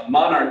 a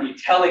monarchy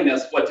telling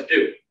us what to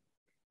do.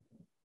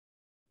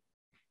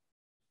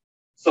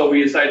 So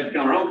we decided to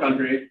become our own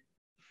country,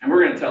 and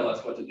we're going to tell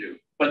us what to do.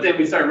 But then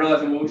we started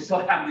realizing, well, we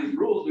still have these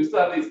rules, we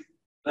still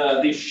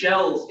have these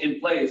shells in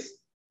place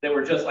that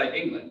were just like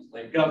England,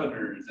 like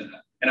governors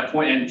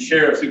and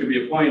sheriffs who could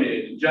be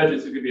appointed, and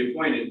judges who could be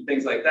appointed, and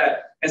things like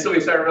that. And so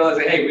we started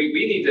realizing, hey, we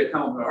need to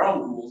come up with our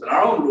own rules, and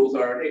our own rules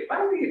are, hey, why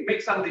don't we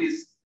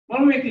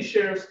make these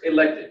sheriffs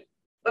elected?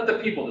 Let the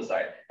people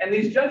decide. And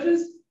these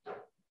judges,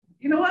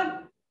 you know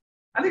what?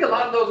 I think a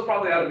lot of those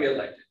probably ought to be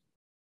elected.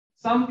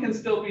 Some can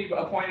still be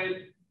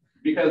appointed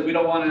because we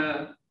don't want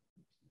to.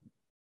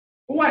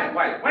 Why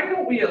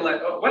don't we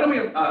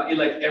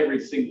elect every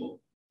single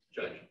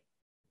judge?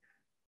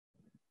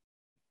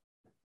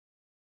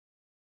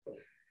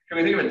 Can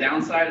we think of a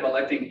downside of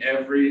electing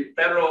every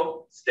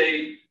federal,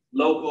 state,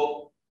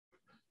 local,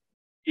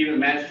 even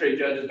magistrate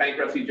judges,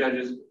 bankruptcy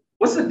judges?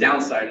 What's the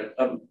downside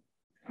I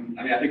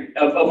think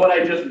of what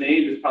I just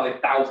named is probably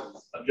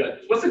thousands of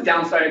judges. What's the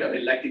downside of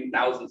electing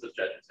thousands of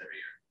judges every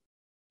year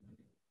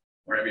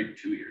or every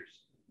 2 years?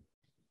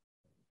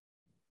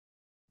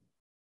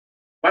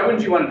 Why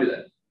wouldn't you want to do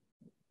that?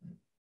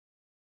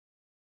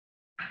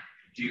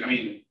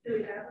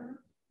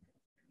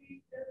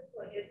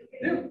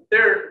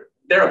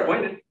 They're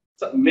appointed.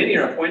 So many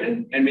are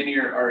appointed and many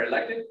are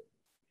elected.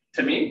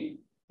 To me,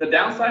 the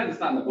downside is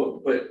not in the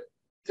book, but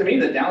to me,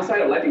 the downside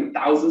of electing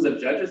thousands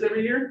of judges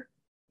every year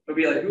would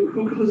be like,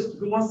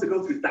 who wants to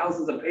go through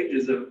thousands of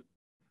pages of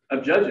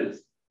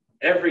judges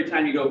every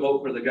time you go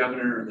vote for the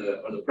governor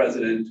or the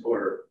president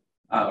or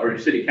your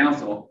city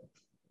council?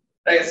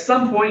 Like at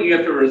some point, you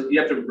have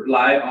to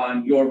rely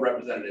on your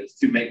representatives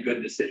to make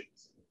good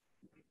decisions.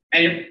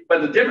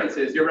 But the difference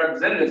is your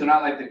representatives are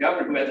not like the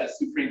governor who has that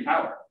supreme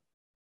power.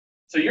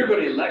 So you're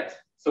going to elect.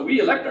 So we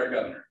elect our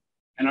governor,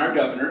 and our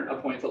governor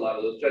appoints a lot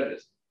of those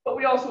judges. But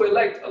we also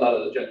elect a lot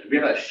of the judges. We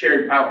have that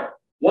shared power.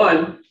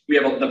 One, we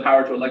have the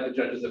power to elect the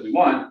judges that we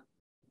want.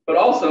 But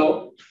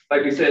also,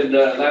 like we said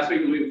last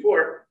week and the week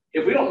before,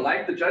 if we don't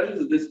like the judges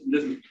that this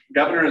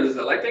governor is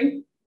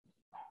electing,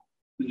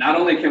 not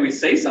only can we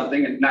say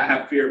something and not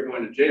have fear of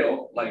going to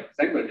jail like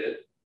Zenger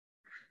did,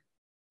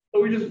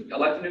 but we just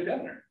elect a new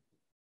governor.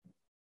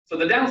 So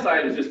the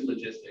downside is just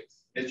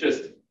logistics.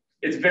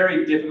 It's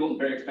very difficult and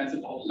very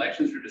expensive to hold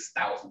elections for just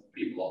thousands of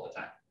people all the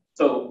time.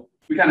 So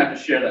we kind of have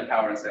to share that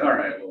power and say, all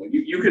right, well,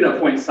 you can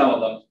appoint some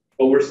of them,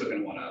 but we're still going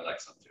to want to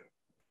elect some too.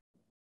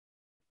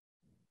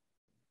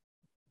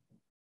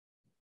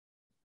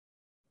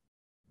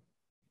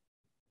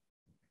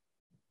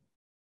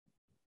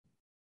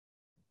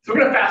 So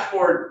we're going to fast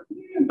forward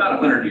about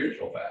 100 years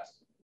real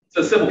fast.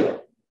 So Civil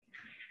War,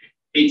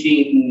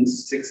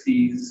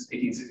 1860s,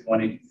 1861,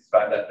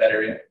 1865, that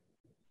area.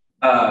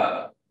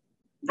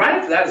 Right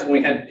after that is when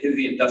we had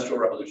the Industrial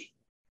Revolution.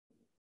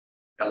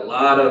 Got a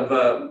lot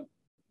of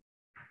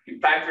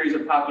factories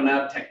are popping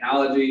up.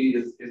 Technology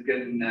is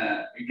getting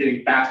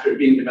faster,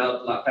 being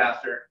developed a lot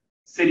faster.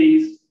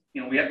 Cities,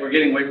 we're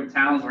getting away from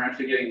towns. We're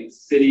actually getting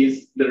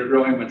cities that are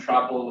growing,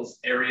 metropolis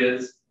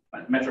areas,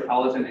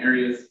 metropolitan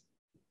areas.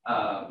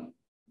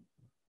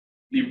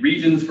 The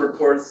regions for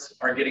courts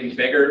are getting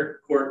bigger.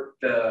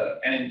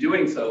 And in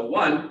doing so,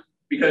 one,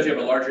 because you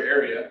have a larger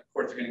area,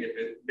 courts are going to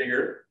get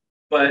bigger.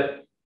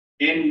 But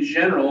in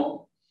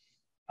general,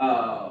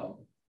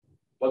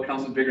 what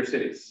counts with bigger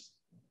cities?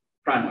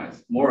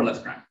 Crime-wise, more or less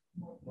crime?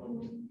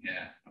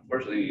 Yeah,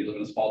 unfortunately, you live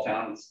in a small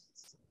town, it's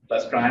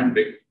less crime,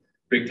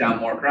 big town,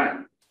 more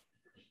crime.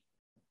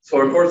 So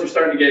our courts are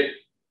starting to get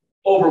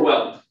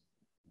overwhelmed.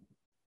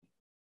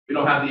 We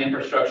don't have the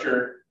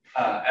infrastructure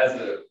as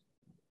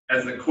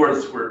the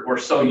courts were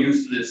so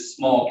used to this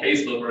small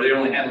caseload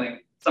where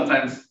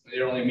sometimes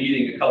they're only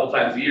meeting a couple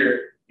times a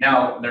year.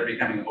 Now they're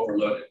becoming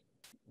overloaded.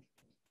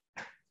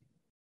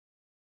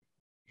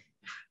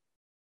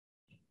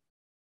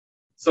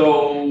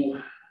 So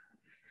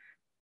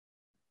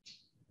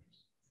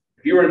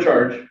if you were in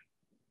charge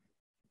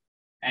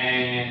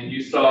and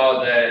you saw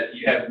that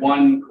you had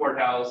one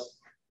courthouse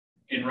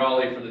in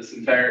Raleigh for this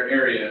entire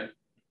area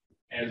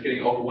and it was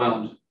getting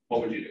overwhelmed,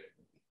 what would you do?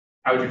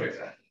 How would you fix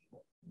that?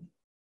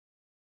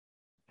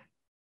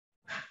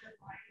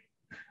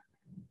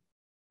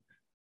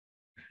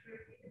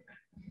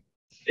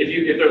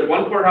 If there's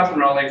one courthouse in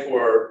Raleigh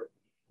for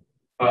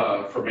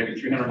maybe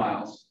 300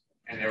 miles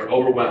and they were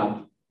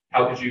overwhelmed,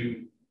 how could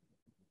you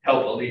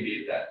help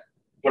alleviate that?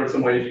 What are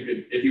some ways you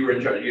could, if you were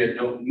in charge,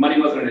 money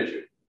wasn't an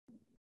issue?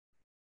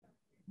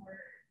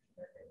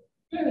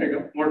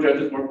 more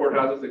judges, more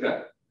courthouses,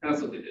 exactly. And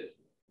that's what they did.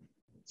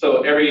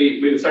 So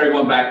we started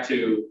going back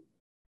to,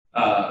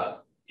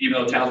 even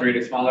though towns were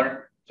getting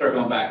smaller, started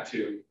going back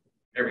to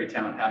every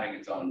town having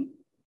its own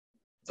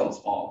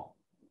small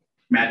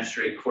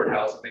magistrate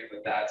courthouse and things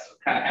like that. So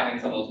kind of having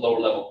some of those lower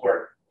level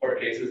court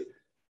cases.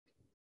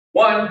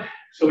 One,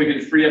 so we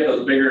could free up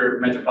those bigger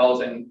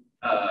metropolitan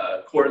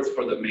courts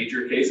for the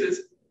major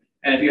cases.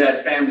 And if you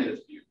had family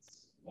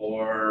disputes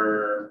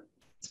or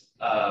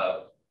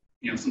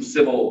some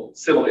civil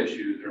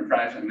issues or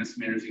infractions and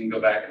misdemeanors, you can go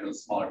back and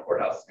those smaller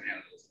courthouses can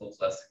handle those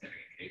less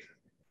significant cases,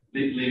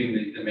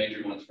 leaving the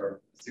major ones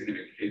for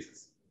significant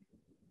cases.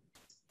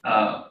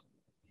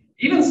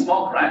 Even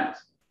small crimes,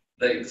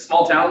 like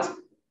small towns,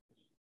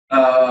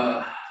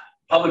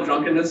 public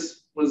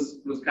drunkenness was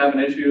kind of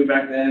an issue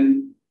back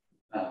then.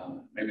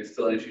 Maybe it's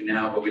still an issue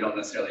now, but we don't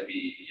necessarily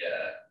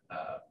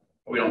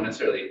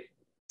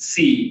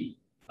see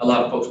a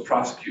lot of folks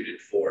prosecuted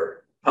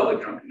for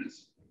public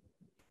drunkenness.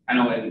 I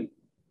know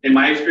in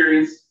my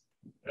experience,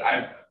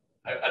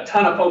 a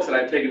ton of folks that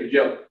I've taken to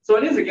jail. So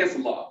it is against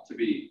the law to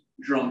be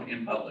drunk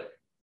in public.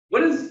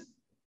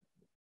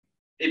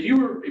 If you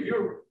were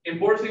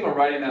enforcing or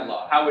writing that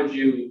law, how would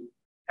we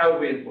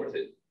enforce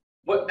it?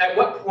 At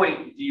what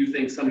point do you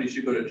think somebody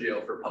should go to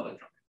jail for public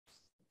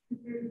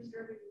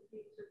drunkenness?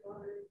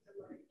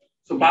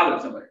 So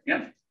bothering somebody,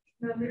 yeah?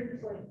 No, they're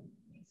just like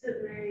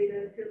sitting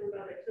there, feeling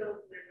about themselves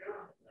and they're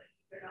drunk. Like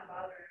they're not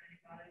bothering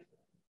anybody.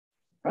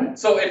 Right.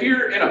 So if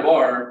you're in a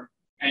bar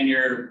and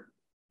you're,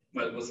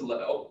 what's the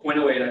level?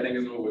 0.08, I think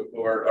is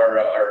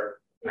or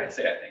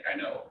I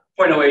know.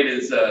 0.08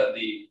 is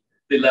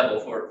the level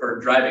for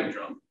driving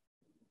drunk.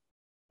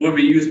 Would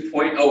we use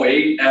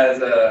 0.08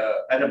 as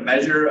a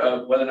measure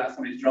of whether or not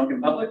somebody's drunk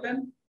in public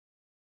then?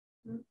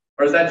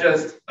 Or is that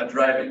just a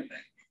driving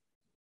thing?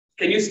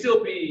 Can you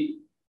still be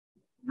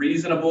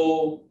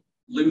reasonable,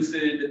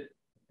 lucid,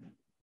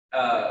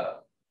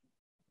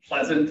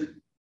 pleasant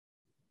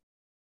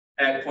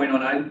at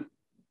 0.09,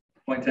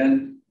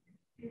 0.10?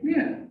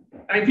 Yeah.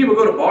 I mean, people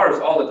go to bars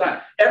all the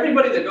time.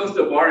 Everybody that goes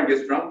to a bar and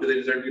gets drunk, do they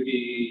deserve to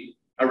be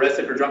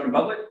arrested for drunk in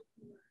public?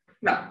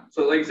 No.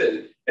 So like I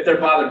said, if they're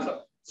bothering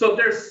something. So if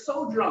they're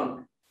so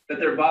drunk that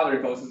they're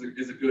bothering folks is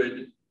a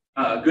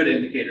good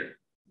indicator.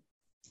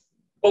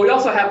 But we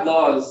also have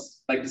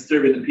laws like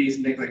disturbing the peace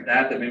and things like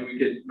that maybe we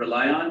could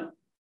rely on.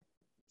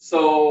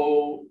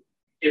 So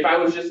if I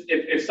was just,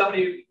 if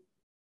somebody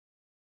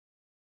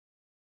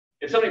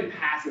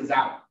passes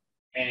out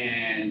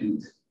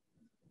and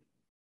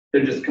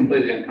they're just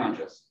completely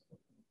unconscious,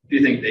 do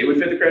you think they would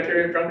fit the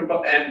criteria of drunk in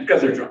public? And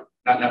because they're drunk,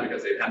 not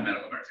because they've had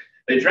medical emergency.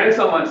 They drank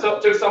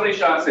took so many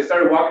shots, they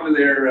started walking to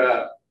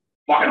their,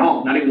 walking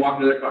home, not even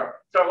walking to their car.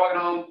 Started walking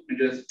home and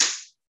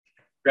just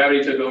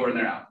gravity took over and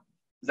they're out.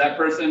 Is that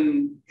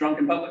person drunk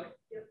in public?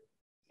 Yep.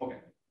 Okay.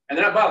 And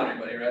they're not bothering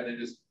anybody, right? They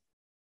just,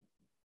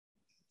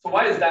 so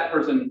why is that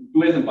person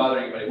who isn't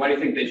bothering anybody, why do you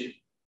think they should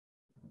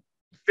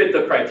fit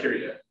the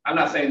criteria? I'm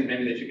not saying that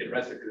maybe they should get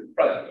arrested because they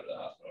probably ought to go to the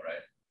hospital,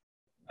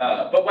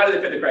 right? But why do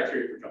they fit the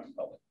criteria for drunk in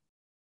public?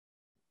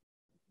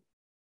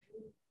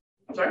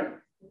 I'm sorry?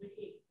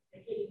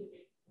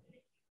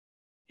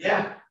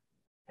 Yeah.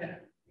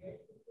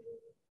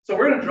 So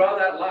we're going to draw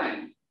that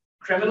line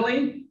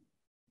criminally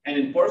and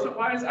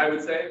enforcement-wise. I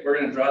would say we're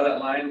going to draw that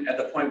line at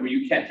the point where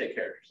you can't take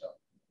care of yourself.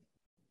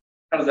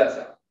 How does that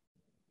sound?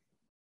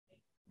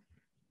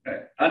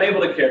 Okay.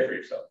 Unable to care for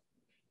yourself.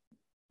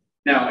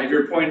 Now, if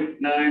you're 0.9,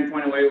 0.08,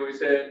 what we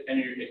said,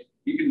 and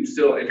you can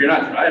still, if you're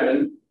not driving,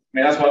 I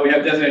mean, that's why we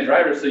have designated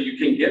drivers, so you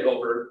can get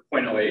over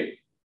 0.08.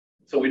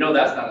 So we know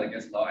that's not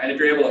against law. And if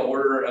you're able to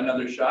order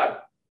another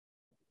shot,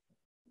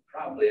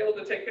 probably able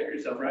to take care of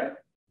yourself, right?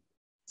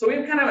 So we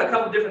have kind of a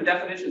couple different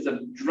definitions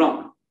of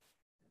drunk.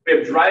 We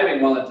have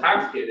driving while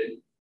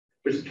intoxicated,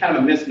 which is kind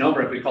of a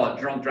misnomer if we call it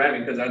drunk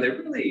driving, because are they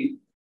really,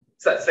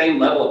 it's that same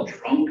level of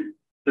drunk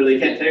that they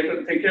can't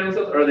take care of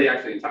themselves, or are they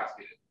actually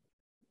intoxicated?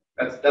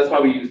 That's why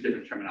we use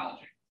different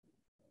terminology.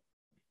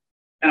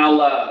 And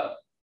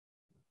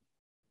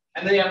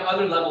and then you have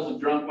other levels of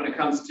drunk when it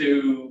comes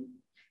to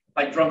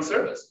like drunk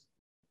service.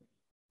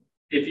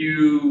 If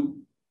you're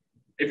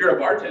a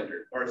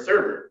bartender or a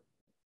server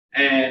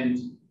and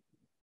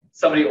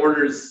somebody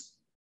orders,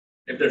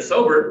 if they're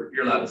sober,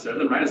 you're allowed to serve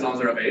them, right? As long as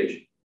they're of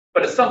age.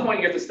 But at some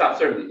point you have to stop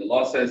serving them. The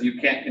law says you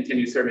can't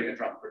continue serving a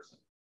drunk person.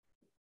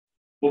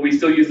 Will we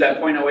still use that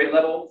 0.08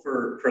 level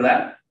for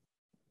that?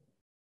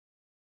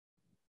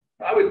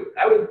 I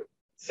would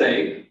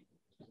say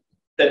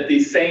that the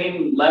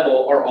same level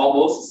or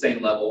almost the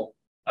same level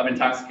of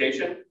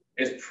intoxication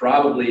is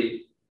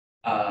probably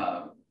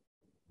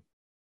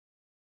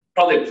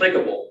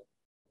applicable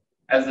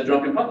as the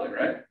drunk in public,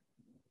 right?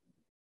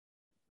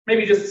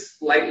 Maybe just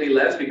slightly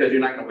less because you're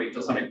not going to wait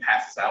until somebody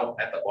passes out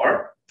at the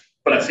bar,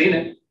 but I've seen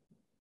it.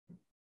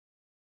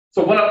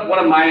 So one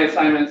of my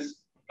assignments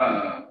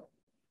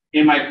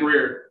in my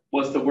career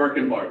was to work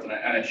in bars, and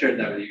I shared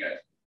that with you guys.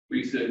 We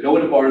used to go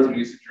into bars and we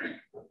used to drink.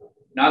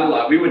 Not a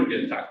lot. We wouldn't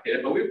get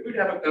intoxicated, but we'd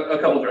have a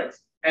couple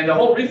drinks. And the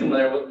whole reason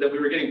that we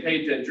were getting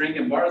paid to drink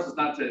in bars was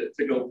not to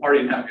go party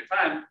and have a good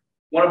time.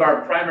 one of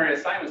our primary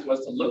assignments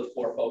was to look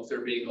for folks that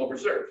are being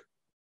overserved,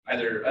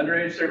 either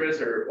underage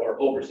service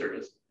or over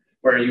service,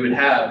 where you would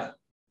have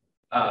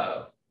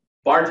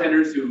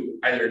bartenders who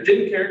either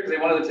didn't care because they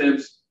wanted the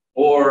tips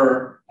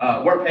or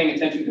weren't paying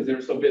attention because they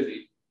were so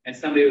busy. And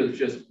somebody who was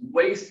just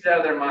wasted out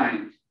of their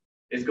mind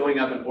is going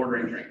up and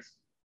ordering drinks.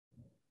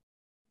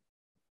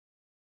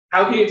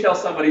 How can you tell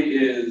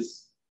somebody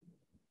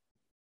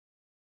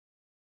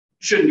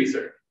shouldn't be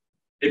served?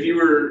 If you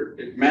were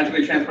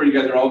magically transferred, you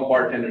guys are all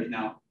bartenders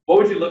now. What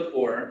would you look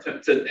for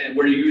to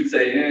where you would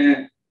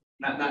say,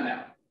 not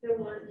now?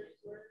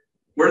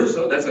 Where's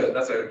so that's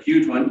a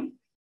huge one.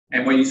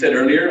 And what you said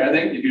earlier, I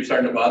think, if you're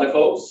starting to bother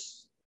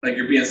folks, like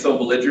you're being so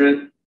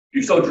belligerent,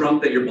 you're so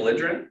drunk that you're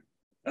belligerent.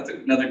 That's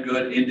another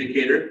good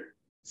indicator,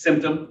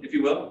 symptom, if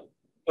you will.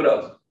 What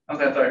else? I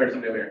thought I heard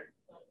somebody over here.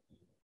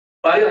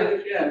 Body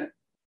language, yeah.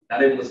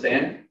 Not able to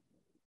stand.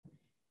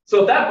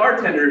 So if that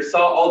bartender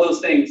saw all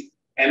those things,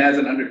 and as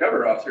an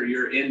undercover officer,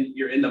 you're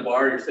in the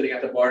bar, you're sitting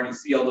at the bar, and you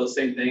see all those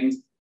same things,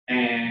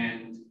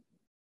 and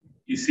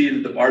you see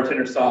that the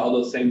bartender saw all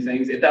those same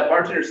things. If that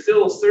bartender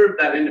still served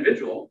that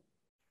individual,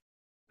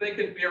 they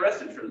could be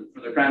arrested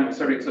for the crime of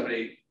serving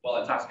somebody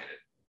while intoxicated,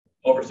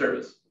 over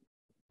service.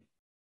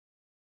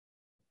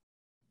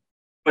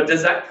 But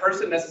does that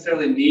person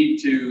necessarily need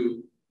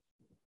to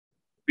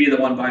be the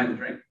one buying the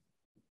drink?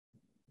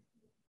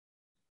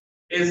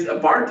 Is a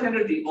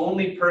bartender the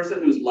only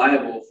person who's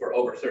liable for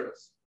over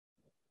service?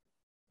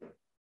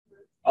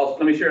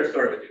 Let me share a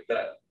story with you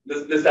that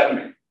this happened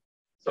to me.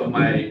 So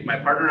my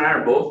partner and I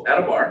are both at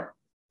a bar.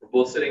 We're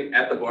both sitting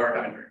at the bar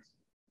having drinks.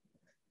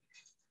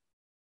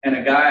 And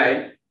a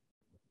guy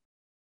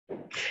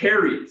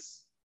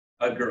carries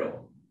a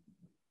girl.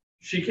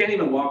 She can't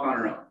even walk on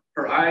her own.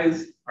 Her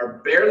eyes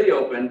are barely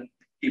open.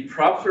 He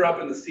props her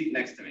up in the seat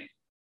next to me.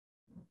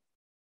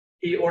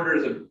 He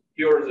orders a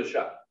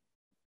shot.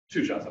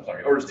 2 shots, I'm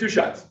sorry. Orders 2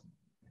 shots.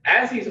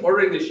 As he's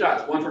ordering the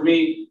shots, one for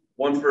me,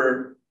 one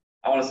for,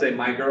 I want to say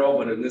my girl,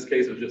 but in this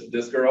case, it was just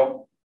this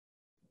girl.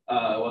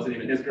 It wasn't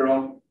even his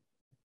girl.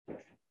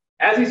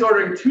 As he's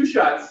ordering 2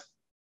 shots,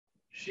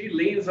 she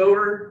leans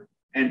over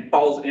and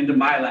falls into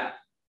my lap.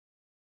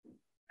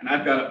 And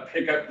I've got to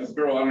pick up this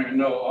girl, I don't even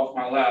know, off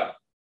my lap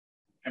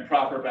and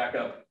prop her back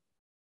up.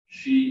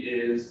 She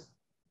is,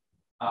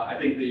 I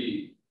think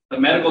the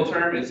medical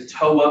term is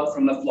toe up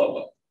from the flow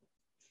up.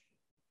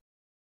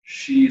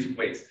 She's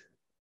wasted.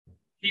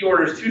 He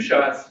orders 2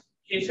 shots.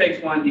 He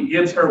takes one. He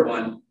gives her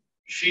one.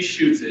 She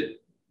shoots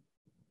it.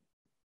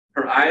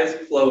 Her eyes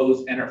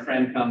close, and her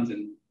friend comes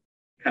and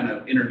kind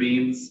of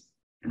intervenes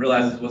and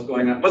realizes what's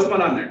going on. What's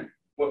going on there?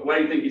 Why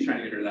do you think he's trying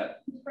to get her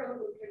that?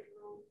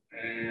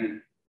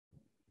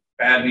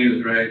 Bad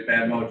news, right?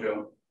 Bad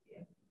mojo.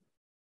 Yeah.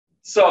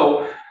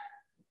 So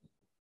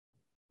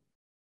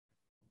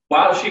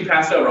while she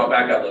passed over, I'll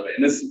back up a little bit.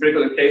 In this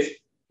particular case,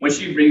 when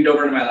she ringed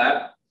over to my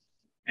lap,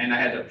 and I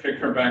had to pick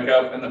her back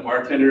up, and the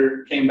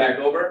bartender came back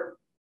over,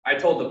 I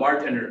told the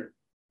bartender,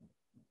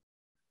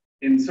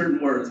 in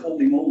certain words,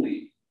 holy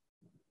moly,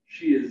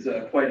 she is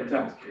quite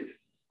intoxicated.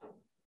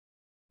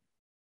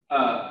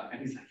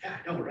 And he's like, yeah,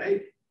 I know,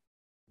 right?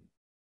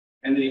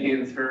 And then he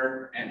hands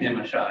her and him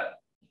a shot.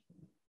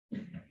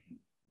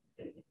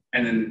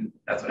 And then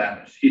that's what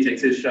happens. He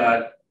takes his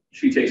shot,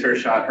 she takes her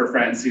shot, her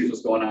friend sees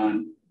what's going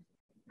on.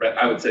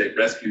 I would say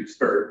rescues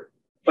her.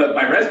 But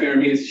by rescuing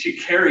her means she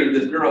carried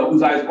this girl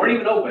whose eyes weren't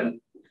even open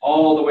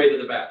all the way to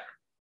the bathroom.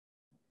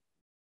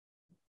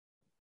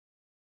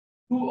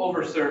 Who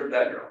overserved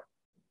that girl?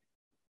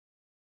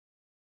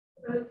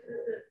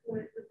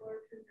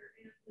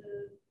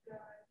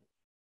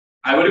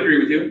 I would agree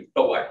with you,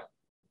 but why?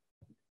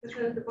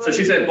 So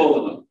she said both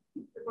of them.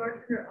 The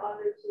bartender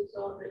obviously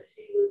saw that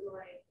she was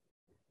like,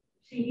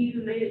 she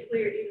even made it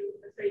clear, even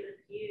a statement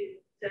to you,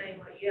 saying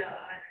like, yeah,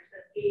 I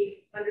understand.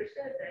 He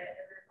understood that,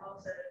 and then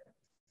also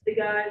the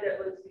guy that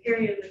was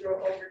carrying the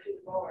girl over to the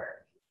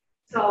bar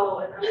saw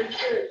and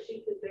understood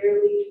she could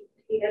barely,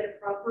 he had to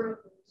prop her up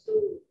on the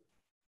stool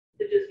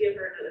to just give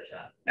her another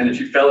shot. And then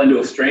she fell into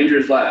a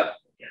stranger's lap.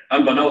 Yeah.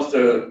 Unbeknownst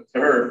to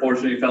her,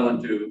 fortunately fell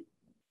into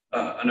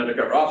an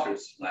undercover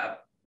officer's lap.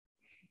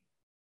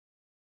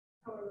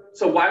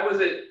 So why was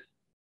it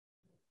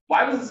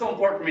so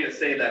important for me to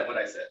say that, what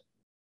I said?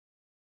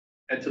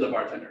 And to the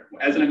bartender.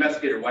 As an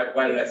investigator,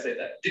 why did I say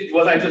that?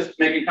 Was I just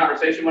making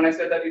conversation when I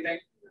said that, do you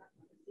think?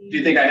 Do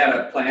you think I had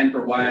a plan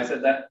for why I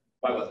said that?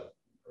 Why was it?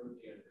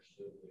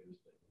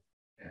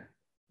 Yeah.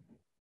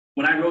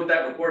 When I wrote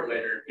that report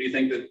later, do you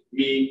think that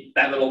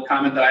that little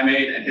comment that I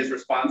made and his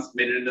response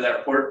made it into that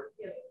report?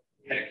 Yeah.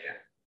 Heck yeah.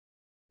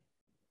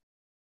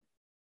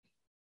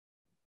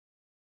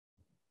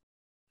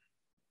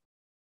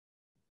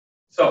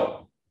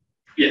 So,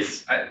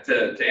 yes,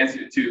 to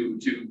answer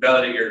to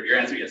validate your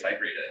answer, yes, I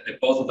agree that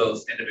both of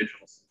those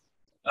individuals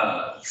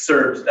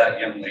served that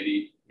young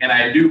lady. And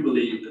I do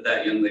believe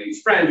that young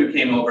lady's friend who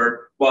came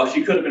over, while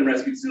she could have been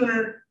rescued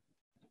sooner,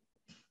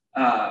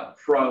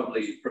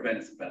 probably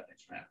prevented some bad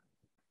things from happening.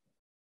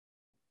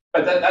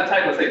 But that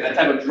type of thing, that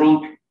type of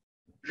drunk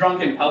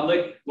in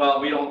public,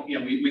 well, we don't,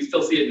 we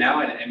still see it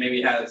now, and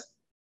maybe has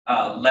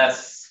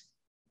less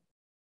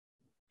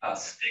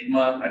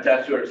stigma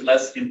attached to it, or it's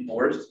less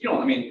enforced.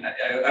 I mean,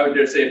 I would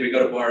dare say if we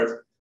go to bars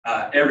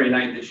every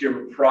night this year,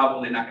 we're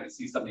probably not going to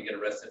see somebody get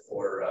arrested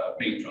for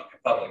being drunk in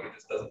public. It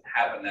just doesn't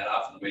happen that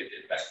often the way it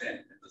did back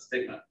then. It's a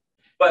stigma.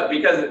 But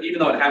because even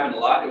though it happened a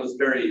lot,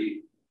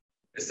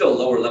 it's still a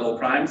lower level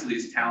crime. So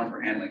these towns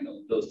were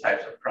handling those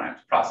types of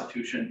crimes.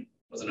 Prostitution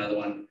was another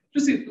one.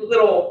 Just a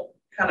little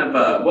kind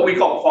of what we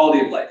call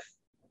quality of life.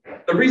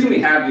 The reason we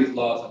have these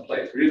laws in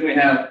place, the reason we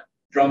have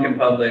drunk in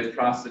public,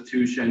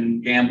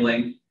 prostitution,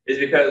 gambling, is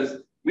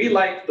because we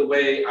like the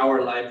way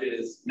our life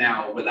is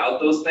now without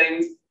those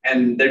things,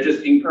 and they're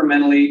just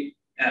incrementally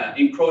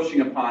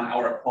encroaching upon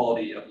our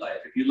quality of life.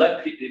 If you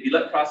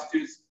let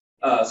prostitutes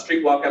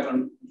street walk up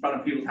in front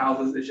of people's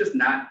houses, it's just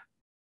not.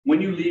 When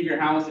you leave your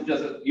house,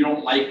 you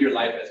don't like your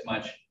life as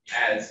much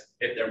as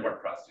if there weren't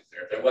prostitutes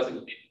there. If there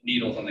wasn't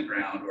needles on the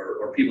ground,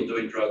 or people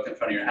doing drugs in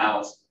front of your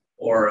house,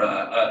 or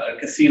a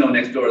casino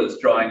next door that's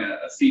drawing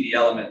a seedy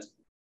element,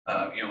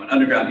 an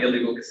underground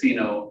illegal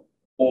casino,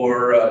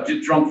 or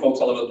just drunk folks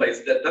all over the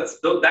place.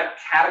 That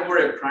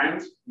category of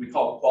crimes we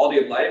call quality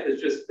of life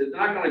is it's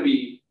not going to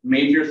be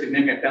major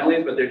significant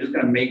penalties, but they're just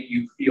going to make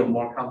you feel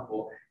more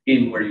comfortable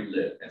in where you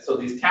live. And so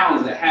these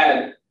towns that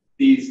had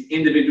these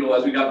individual,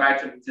 as we got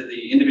back to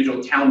the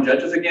individual town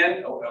judges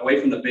again, away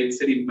from the big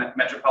city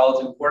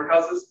metropolitan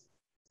courthouses,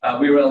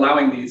 we were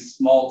allowing these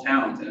small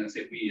towns, and I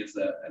say we as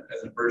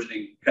a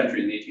burgeoning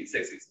country in the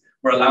 1860s,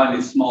 we're allowing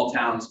these small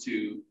towns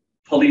to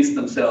police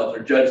themselves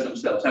or judge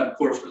themselves, have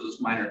courts for those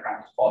minor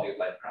crimes, quality of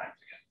life crimes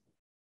again.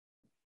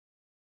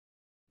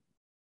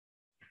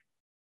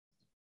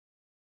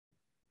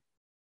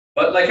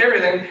 But like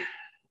everything,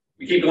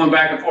 we keep going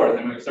back and forth.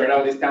 And we started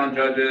out with these town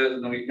judges,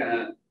 and then we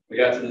got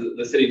to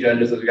the city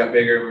judges. As we got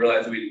bigger, we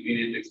realized we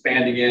needed to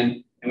expand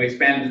again, and we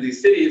expanded to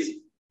these cities.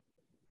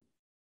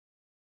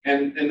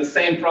 And the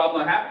same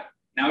problem happened.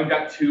 Now we've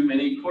got too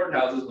many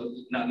courthouses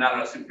with not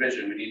enough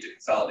supervision. We need to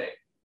consolidate.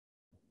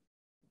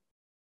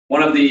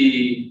 One of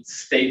the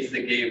states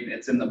that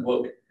it's in the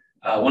book,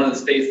 one of the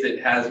states that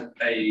has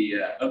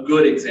a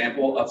good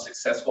example of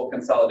successful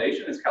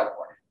consolidation is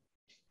California.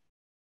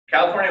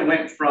 California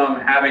went from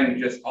having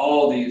just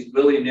all these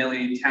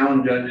willy-nilly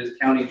town judges,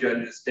 county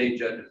judges, state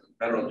judges, and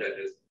federal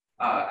judges.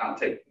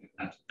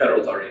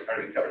 Federal's already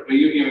covered. But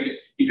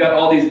you got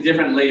all these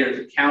different layers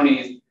of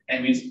counties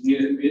and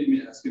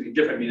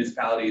different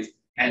municipalities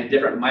and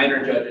different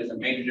minor judges and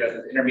major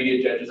judges,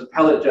 intermediate judges,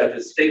 appellate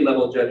judges, state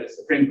level judges,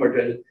 Supreme Court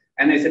judges.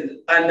 And they said,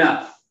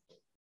 enough.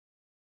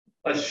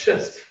 Let's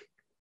just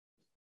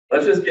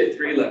get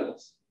 3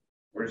 levels.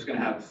 We're just going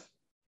to have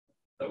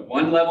the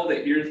one level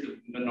that hears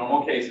the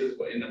normal cases.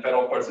 In the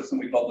federal court system,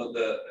 we call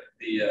the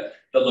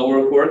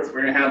lower courts.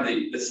 We're going to have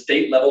the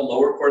state level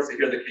lower courts that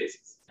hear the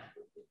cases.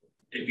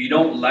 If you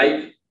don't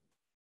like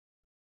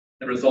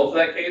the results of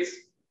that case,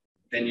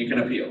 then you can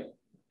appeal.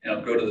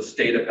 Go to the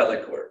state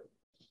appellate court.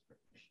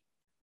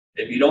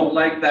 If you don't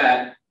like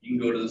that, you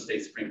can go to the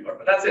state Supreme Court.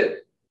 But that's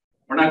it.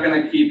 We're not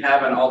going to keep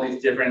having all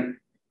these different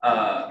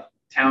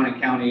town and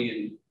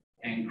county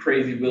and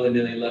crazy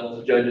willy-nilly levels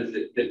of judges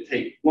that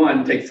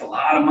takes a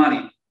lot of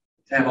money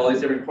to have all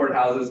these different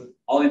courthouses,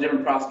 all these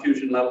different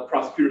prosecutor levels,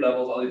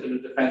 all these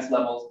different defense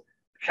levels,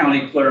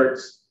 county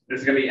clerks.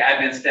 There's going to be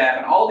admin staff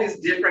and all these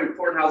different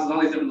courthouses,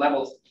 all these different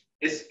levels,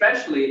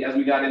 especially as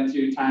we got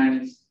into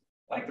times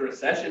like the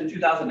recession,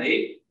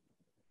 2008.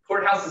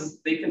 Courthouses,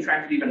 they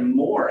contracted even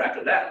more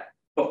after that.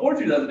 Before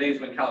 2008 is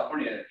when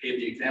California gave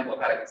the example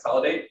of how to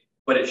consolidate,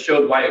 but it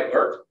showed why it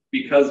worked,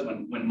 because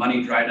when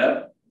money dried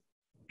up,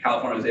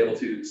 California was able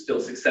to still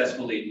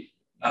successfully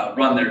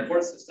run their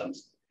court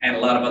systems. And a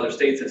lot of other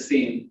states have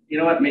seen, you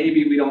know what,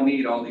 maybe we don't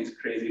need all these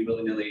crazy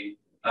willy-nilly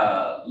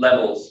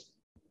levels.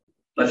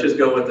 Let's just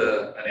go with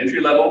an entry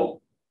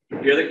level,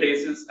 hear the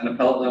cases, an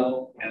appellate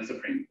level, and a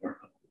Supreme Court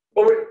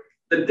level.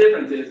 But the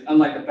difference is,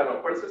 unlike the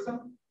federal court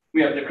system,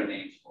 we have different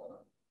names for them.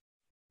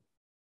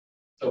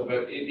 So,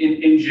 but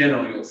in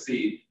general, you'll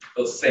see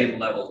those same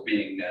levels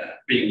being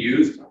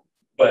used,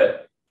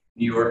 but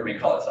New York may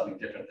call it something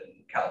different than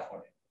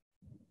California.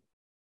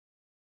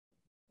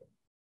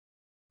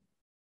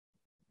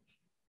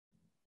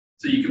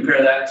 So you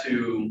compare that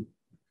to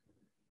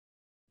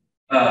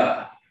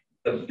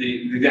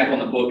the example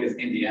in the book is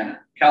Indiana.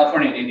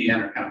 California and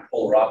Indiana are kind of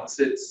polar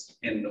opposites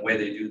in the way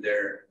they do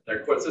their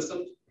court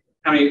systems.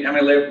 How many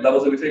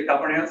levels do we say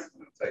California has? I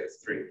would say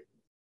it's 3.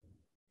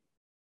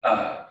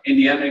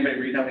 Indiana, anybody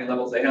read how many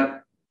levels they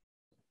have?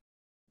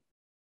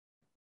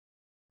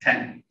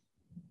 10.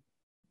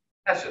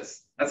 That's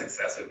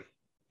excessive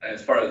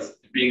as far as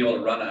being able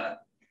to run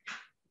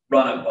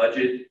a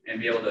budget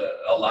and be able to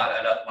allot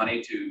enough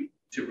money to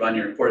run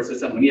your court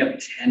system. When you have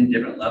 10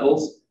 different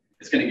levels,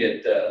 it's going to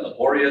get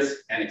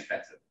laborious and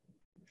expensive.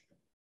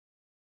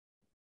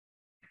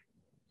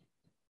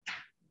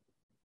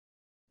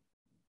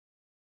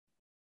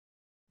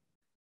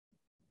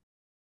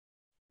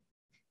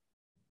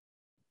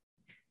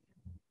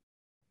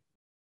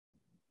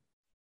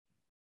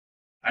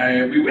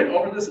 We went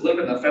over this a little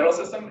bit in the federal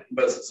system,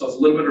 but so it's a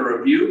little bit of a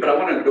review, but I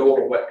want to go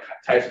over what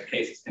types of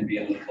cases can be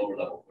in the lower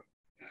level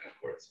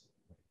courts.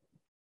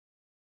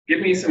 Give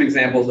me some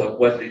examples of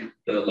what the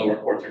lower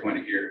courts are going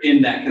to hear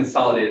in that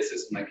consolidated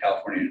system like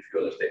California and a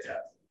few other states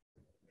have.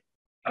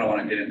 I don't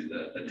want to get into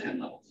the 10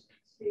 levels.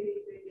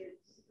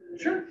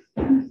 Sure.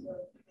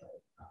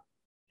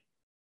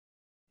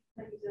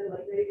 Like you said,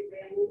 like maybe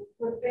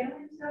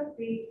family stuff,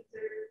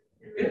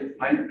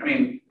 I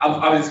mean,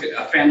 obviously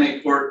a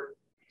family court,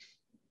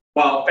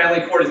 while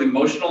family court is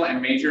emotional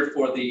and major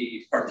for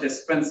the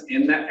participants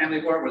in that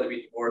family court, whether it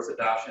be divorce,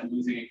 adoption,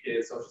 losing a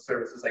kid, social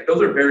services, like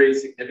those are very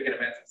significant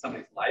events in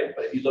somebody's life.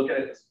 But if you look at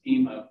it as a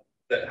scheme of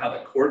how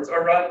the courts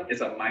are run,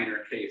 it's a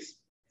minor case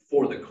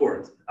for the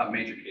courts, a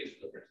major case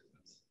for the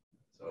participants.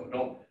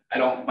 So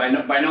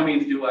by no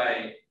means do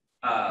I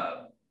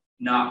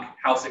knock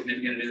how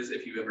significant it is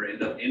if you ever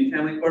end up in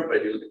family court, but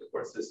if you look at the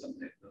court system,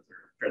 those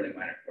are fairly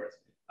minor courts.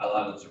 A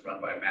lot of those are run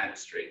by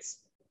magistrates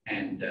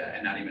and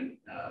not even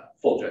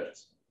full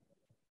judges.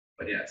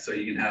 But yeah, so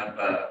you can have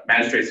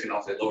magistrates can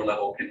also at lower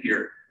level can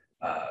hear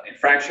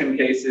infraction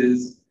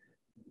cases.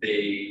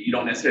 You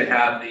don't necessarily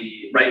have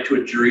the right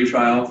to a jury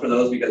trial for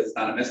those because it's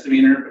not a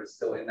misdemeanor, but it's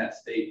still in that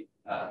state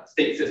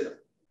system.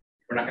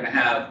 We're not going to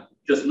have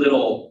just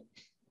little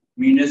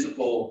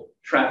municipal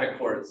traffic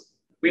courts.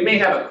 We may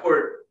have a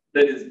court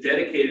that is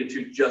dedicated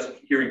to just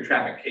hearing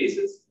traffic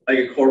cases, like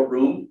a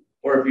courtroom,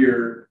 or if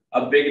you're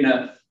a big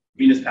enough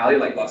municipality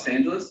like Los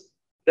Angeles,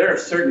 there are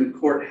certain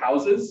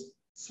courthouses,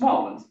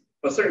 small ones,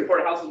 but certain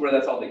courthouses where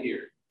that's all they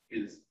hear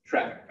is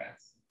traffic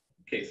offense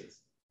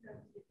cases.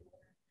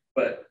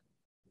 But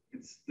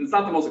it's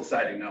not the most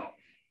exciting, no.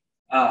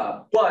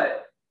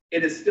 But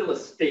it is still a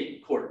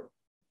state court.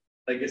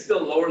 Like it's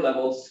still a lower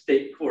level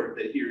state court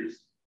that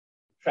hears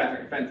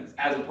traffic offenses,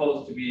 as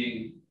opposed to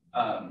being,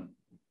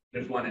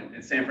 there's one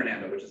in San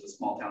Fernando, which is a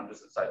small town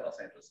just outside Los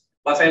Angeles.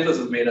 Los Angeles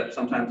is made up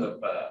sometimes of,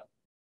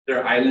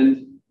 there are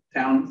island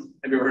towns.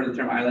 Have you ever heard of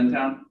the term island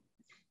town?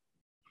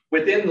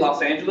 Within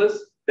Los Angeles,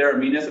 there are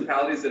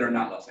municipalities that are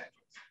not Los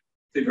Angeles.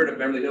 So you've heard of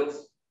Beverly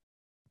Hills?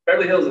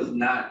 Beverly Hills is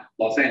not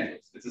Los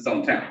Angeles. It's its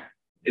own town.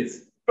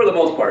 It's, for the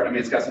most part, I mean,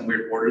 it's got some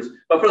weird borders,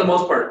 but for the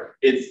most part,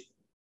 it's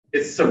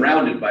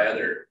surrounded by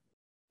other,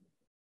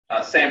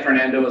 San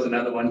Fernando is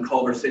another one,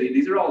 Culver City.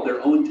 These are all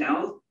their own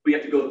towns. We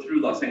have to go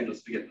through Los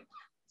Angeles to get them.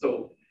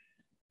 So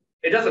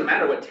it doesn't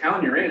matter what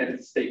town you're in if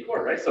it's a state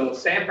court, right? So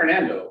San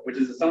Fernando, which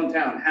is its own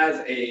town, has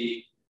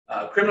a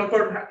criminal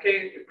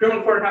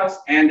courthouse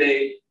and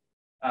a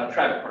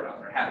traffic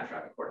courthouse, or had a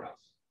traffic courthouse.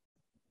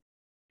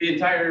 The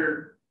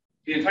entire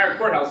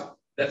courthouse,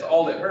 that's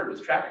all they heard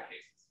was traffic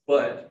cases,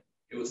 but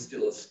it was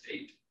still a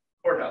state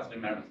courthouse. No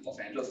matter if it's Los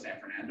Angeles, San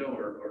Fernando,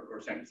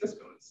 or San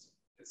Francisco,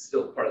 it's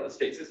still part of the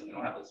state system. We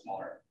don't have those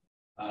smaller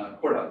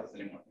courthouses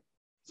anymore.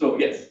 So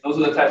yes, those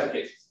are the types of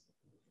cases.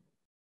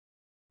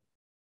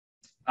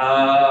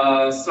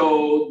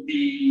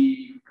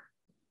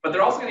 But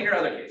they're also going to hear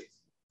other cases.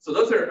 So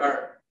those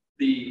are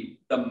the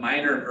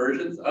minor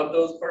versions of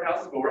those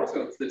courthouses. But we're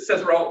also, it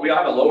says we all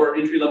have a lower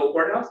entry level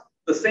courthouse.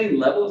 The same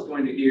level is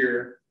going to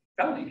hear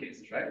felony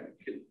cases, right?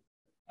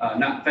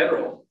 Not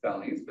federal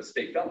felonies, but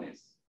state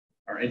felonies.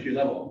 Our entry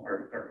level,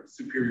 our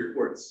superior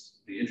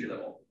courts, the entry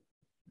level.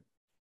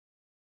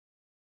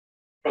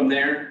 From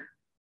there,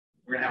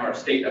 we're going to have our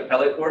state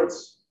appellate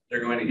courts. They're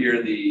going to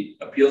hear the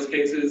appeals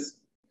cases.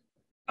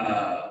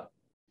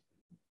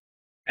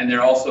 And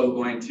they're also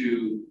going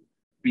to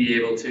be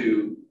able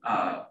to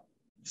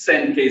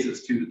send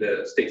cases to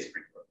the state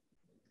Supreme Court.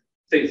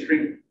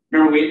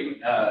 Remember,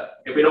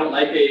 if we don't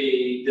like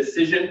a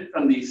decision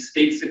from the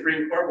state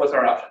Supreme Court, what's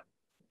our option?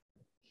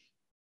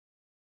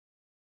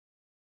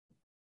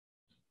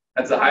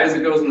 That's the highest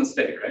it goes in the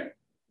state, right?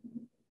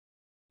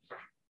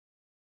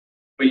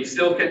 But you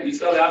still have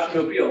the option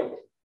to appeal.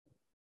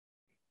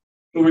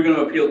 Who are we going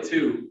to appeal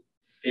to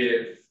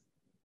if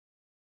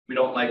we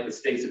don't like the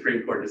state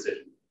Supreme Court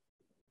decision?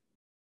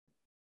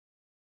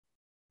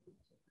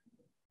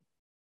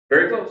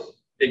 Very close.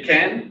 It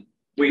can.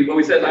 What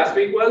we said last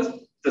week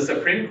was the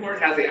Supreme Court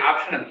has the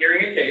option of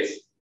hearing a case.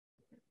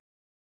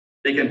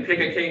 They can pick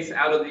a case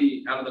out of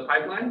the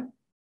pipeline,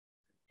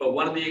 but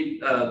one of the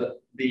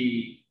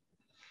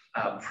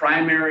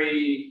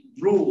primary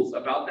rules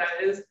about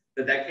that is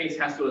that case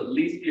has to at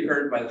least be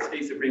heard by the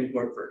state Supreme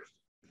Court first,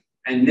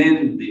 and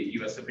then the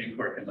U.S. Supreme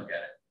Court can look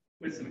at it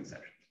with some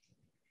exceptions.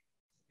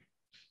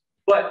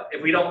 But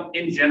if we don't,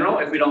 in general,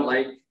 if we don't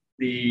like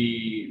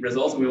the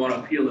results and we want to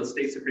appeal the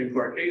state Supreme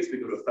Court case, we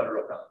go to a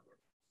federal appellate court.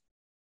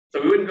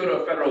 So we wouldn't go to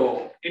a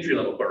federal entry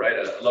level court, right?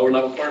 A lower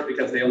level court,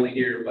 because they only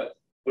hear what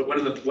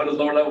does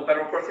lower level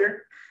federal courts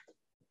hear?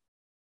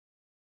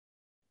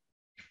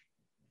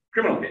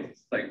 Criminal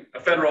cases, like a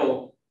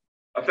federal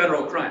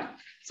crime.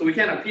 So we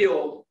can't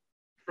appeal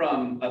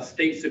from a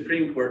state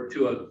Supreme Court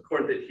to a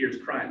court that hears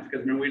crimes,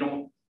 because remember, we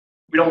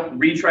don't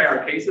retry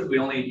our cases. We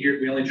only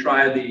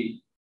try the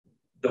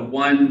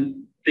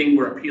one thing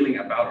we're appealing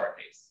about our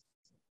case.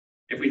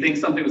 If we think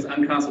something was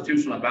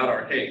unconstitutional about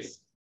our case,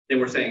 they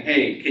were saying,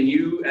 hey, can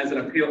you, as an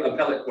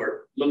appellate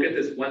court, look at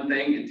this one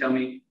thing and tell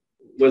me,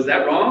 was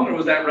that wrong or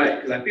was that right?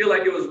 Because I feel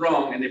like it was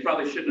wrong and they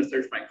probably shouldn't have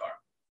searched my car.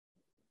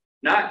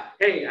 Not,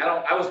 hey,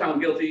 I was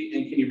found guilty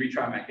and can you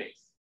retry my case?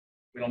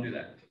 We don't do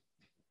that.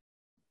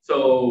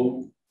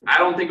 So I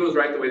don't think it was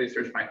right the way they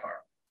searched my car.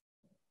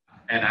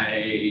 And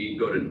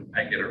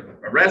I get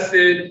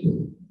arrested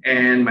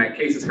and my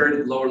case is heard at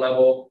the lower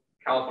level,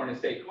 California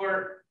State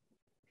Court.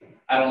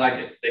 I don't like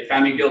it. They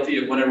found me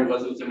guilty of whatever it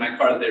was in my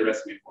car that they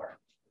arrested me for.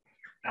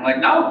 I'm like,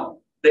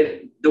 no,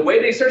 the way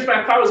they searched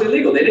my car was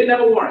illegal. They didn't have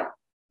a warrant.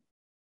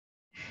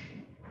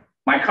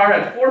 My car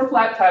had 4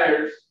 flat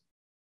tires,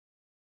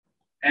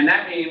 and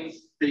that means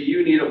that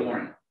you need a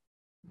warrant,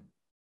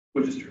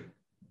 which is true.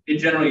 In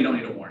general, you don't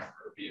need a warrant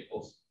for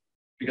vehicles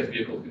because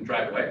vehicles can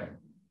drive away.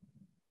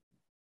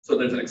 So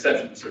there's an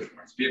exception to search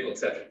warrants. Vehicle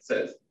exception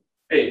says,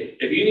 hey,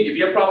 if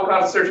you have probable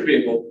cause to search a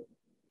vehicle,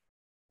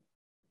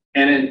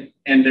 and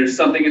there's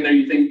something in there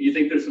you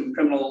think there's some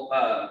criminal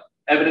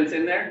evidence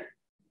in there,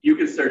 you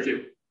can search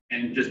it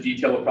and just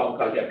detail what probable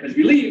cause you have. Because if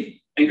you leave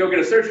and go get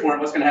a search warrant,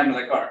 what's going to happen to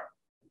that car?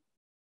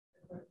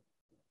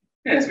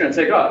 Yeah, it's going to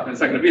take off, and it's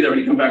not going to be there when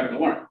you come back with the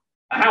warrant.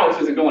 A house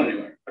isn't going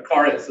anywhere. A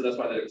car is, so that's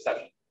why there's an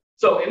exception.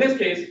 So in this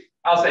case,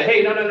 I'll say,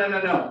 hey,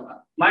 no.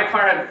 My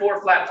car had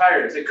 4 flat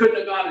tires. It couldn't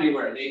have gone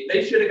anywhere.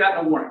 They should have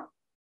gotten a warrant.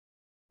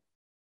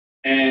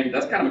 And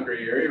that's kind of a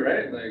gray area,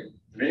 right? Like,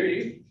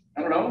 maybe,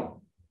 I don't know.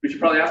 We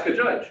should probably ask a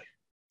judge.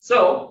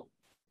 So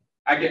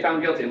I get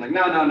found guilty. I'm like,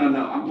 no.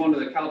 I'm going to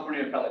the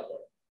California appellate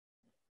court.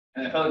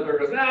 And the appellate court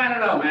goes, no, I don't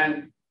know,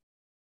 man.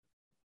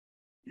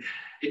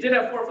 It did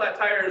have 4 flat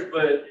tires,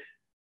 but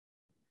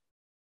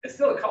it's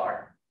still a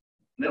car.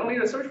 They don't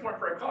need a search warrant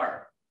for a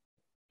car.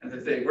 And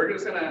they say, we're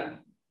just gonna,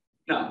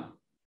 no,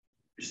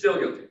 you're still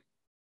guilty.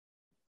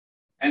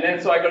 And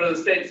then so I go to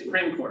the state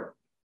Supreme Court.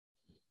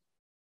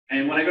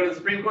 And when I go to the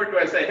Supreme Court, do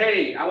I say,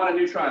 hey, I want a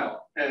new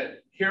trial?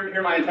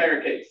 Hear my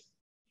entire case.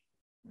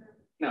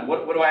 Now,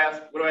 what do I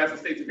ask? What do I ask the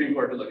state Supreme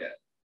Court to look at?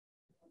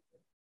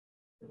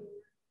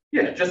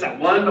 Yeah, just that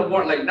one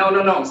warrant. Like,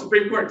 no.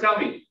 Supreme Court, tell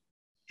me,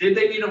 did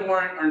they need a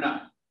warrant or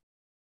not?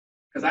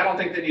 Because I don't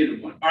think they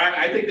needed one. Or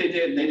I think they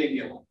did, and they didn't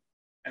get one.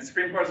 And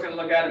Supreme Court's going to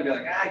look at it and be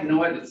like, you know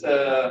what? It's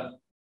a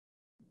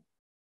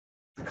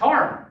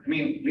car. I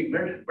mean,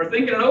 we're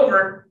thinking it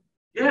over.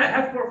 Yeah, it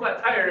has 4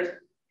 flat tires,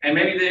 and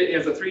maybe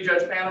it's a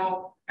 3-judge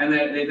panel, and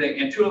then they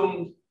think, and two of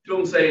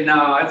them say,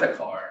 no, it's a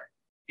car.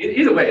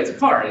 Either way, it's a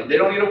car. They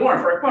don't need a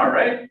warrant for a car,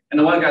 right? And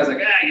the one guy's like,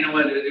 you know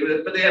what?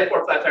 But they have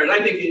 4 flat tires.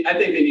 I think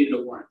they needed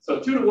a warrant.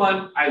 So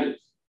 2-1, I lose.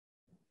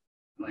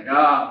 I'm like,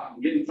 I'm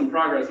getting some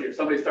progress here.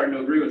 Somebody's starting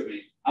to agree with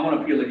me. I'm going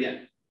to appeal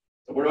again.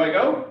 So where do I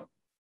go?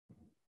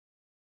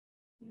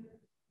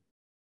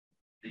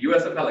 The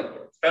U.S. appellate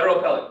courts, federal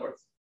appellate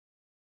courts.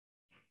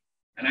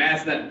 And I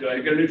asked them, do I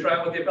get a new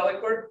trial with the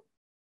appellate court?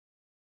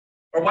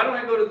 Or why don't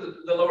I go to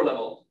the lower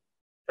level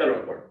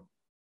federal court?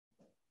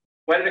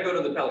 Why did I go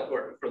to the appellate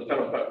court for the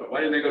federal appellate court?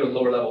 Why didn't I go to the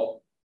lower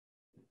level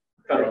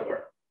federal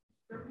court?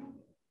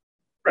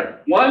 Right.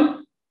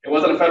 1, it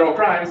wasn't a federal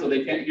crime, so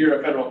they can't hear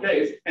a federal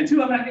case. And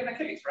 2, I'm not getting a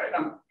case, right?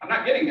 I'm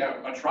not getting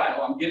a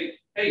trial. I'm getting,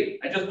 hey,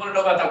 I just want to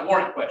know about that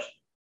warrant question.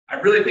 I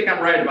really think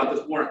I'm right about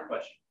this warrant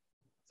question.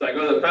 So I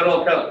go to the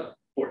federal appellate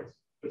courts,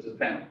 which is a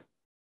panel.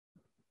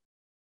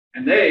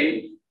 And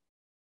they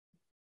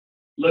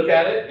look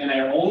at it, and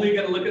they're only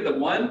going to look at the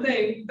one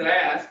thing that I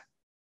asked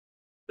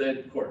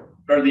the court,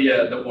 or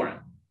the warrant.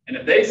 And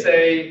if they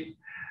say, you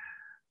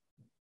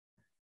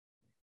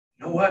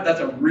know what, that's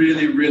a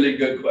really, really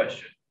good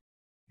question.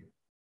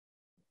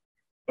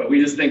 But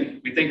we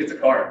think it's a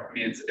car. I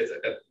mean,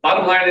 the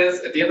bottom line is,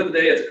 at the end of the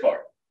day, it's a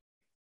car.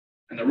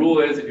 And the rule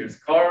is, if it's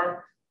a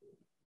car,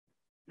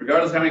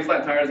 regardless of how many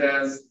flat tires it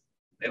has,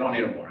 they don't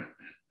need a warrant.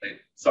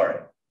 Sorry.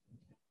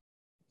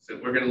 So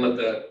we're going to let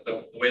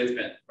the way it's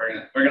been.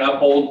 We're going to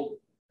uphold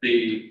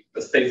the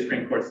state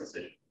Supreme Court's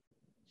decision.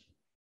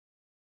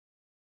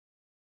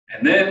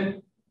 And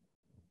then,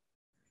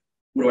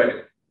 what do I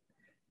do?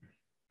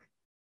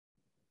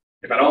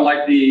 If I don't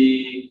like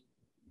the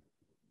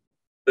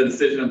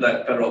decision of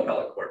that federal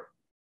appellate court,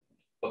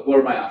 what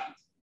are my options?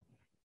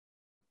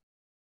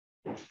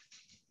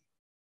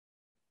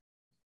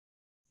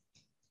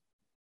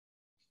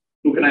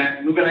 Who can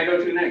I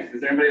go to next?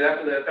 Is there anybody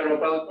after the federal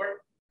appellate court?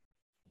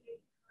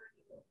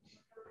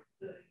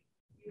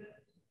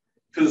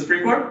 To the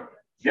Supreme Court?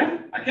 Yeah,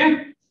 I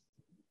can.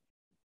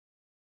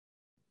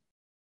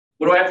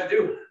 What do I have to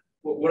do?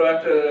 What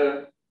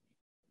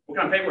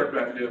kind of paperwork do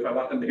I have to do if I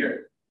want them to hear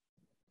it?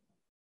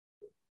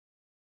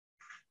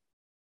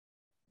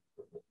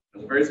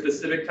 There's a very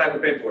specific type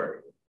of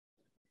paperwork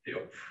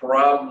you'll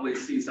probably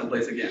see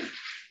someplace again.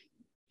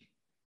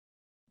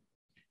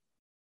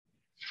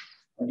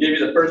 I'll give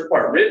you the first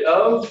part. Writ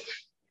of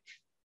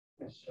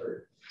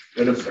cert.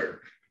 Writ of cert.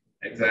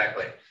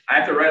 Exactly. I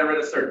have to write a writ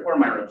of cert for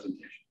my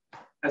representation.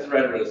 That's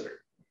right, a writ of cert.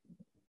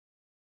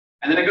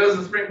 And then it goes to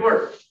the Supreme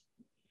Court.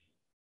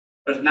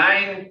 There's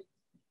 9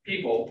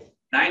 people,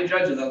 9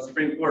 judges on the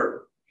Supreme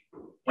Court.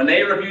 When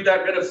they review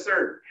that writ of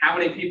cert, how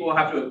many people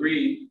have to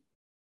agree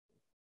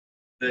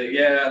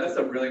Yeah, that's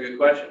a really good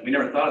question. We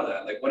never thought of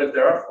that. Like, what if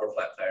there are 4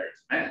 flat tires?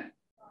 Man.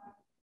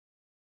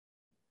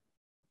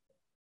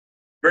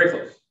 Very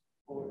close.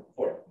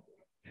 4.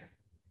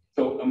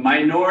 So a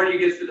minority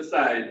gets to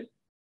decide.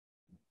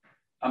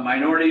 A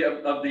minority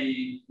of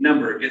the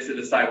number gets to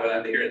decide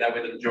whether they hear it. That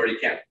way the majority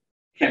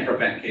can't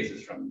prevent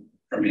cases from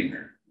being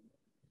heard.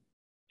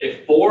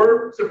 If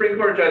 4 Supreme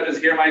Court judges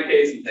hear my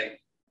case and think,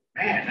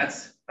 man,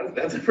 that's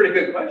a pretty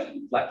good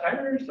question. Flat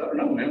tires? I don't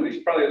know, man. We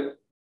should probably.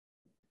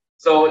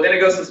 So then it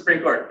goes to the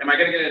Supreme Court. Am I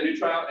going to get a new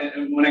trial?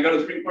 And when I go to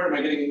the Supreme Court, am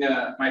I getting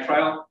my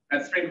trial at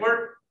the Supreme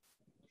Court?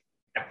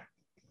 Yeah.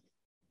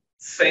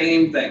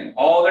 Same thing.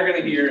 All they're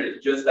going to hear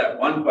is just that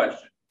one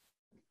question.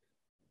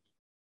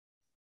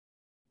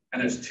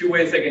 And there's 2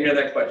 ways they can hear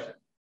that question.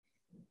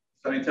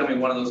 Somebody tell me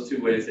one of those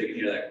 2 ways they can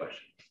hear that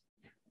question.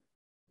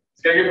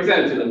 It's going to get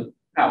presented to them.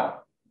 How?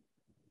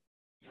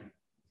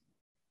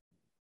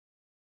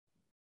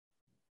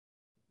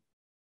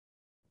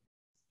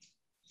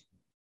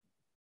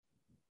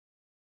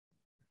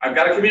 I've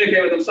got to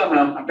communicate with them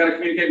somehow. I've got to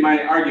communicate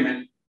my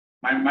argument.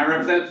 My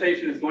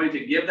representation is going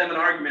to give them an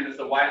argument as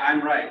to why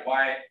I'm right,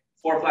 why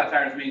 4 flat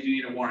tires means you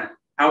need a warrant.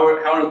 How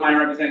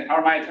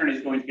are my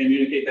attorneys going to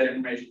communicate that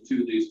information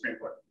to the Supreme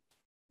Court?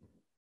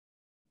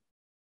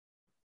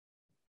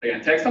 They're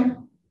going to text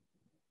them?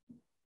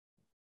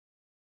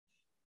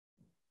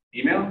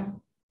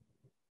 Email?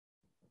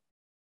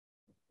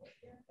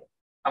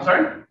 I'm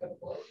sorry?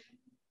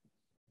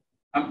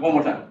 One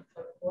more time.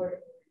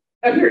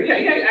 Yeah,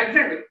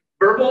 exactly.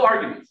 Verbal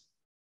arguments.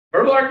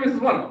 Verbal arguments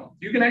is one of them.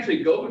 You can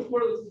actually go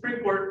before the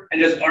Supreme Court and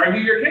just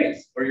argue your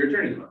case or your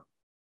attorney's will.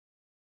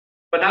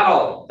 But not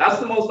all of them. That's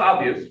the most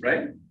obvious,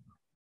 right?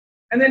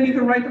 And then you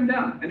can write them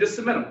down and just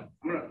submit them.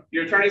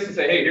 Your attorneys can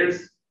say, hey,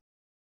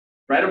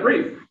 write a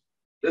brief.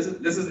 This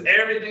is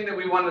everything that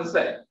we wanted to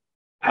say.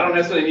 I don't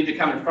necessarily need to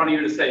come in front of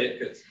you to say it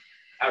because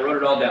I wrote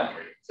it all down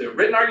for you. So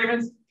written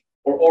arguments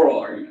or oral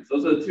arguments.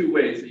 Those are the 2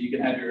 ways that you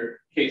can have your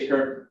case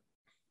heard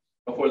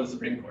before the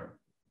Supreme Court.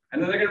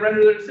 And then they're going to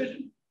render their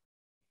decision.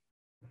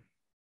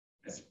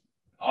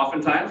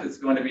 Oftentimes, it's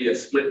going to be a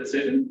split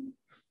decision.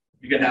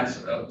 You can have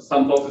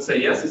some folks that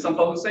say yes and some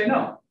folks that say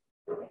no.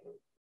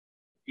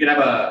 You can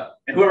have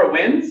and whoever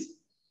wins,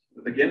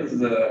 again, this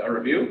is a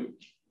review,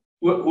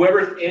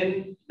 whoever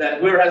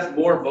has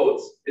more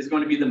votes is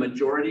going to be the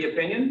majority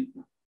opinion.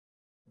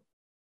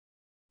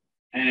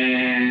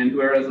 And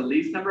whoever has the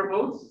least number of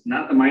votes,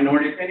 not the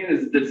minority opinion,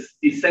 is the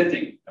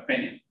dissenting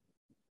opinion.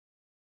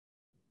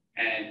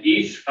 And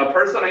a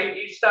person on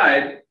each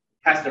side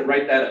has to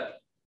write that up.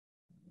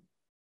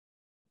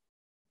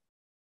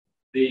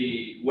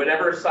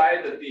 Whatever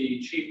side that the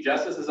Chief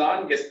Justice is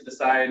on gets to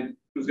decide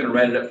who's going to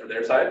write it up for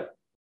their side.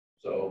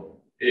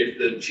 So if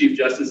the Chief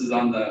Justice is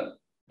on the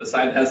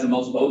side that has the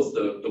most votes,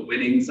 the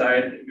winning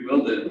side, if you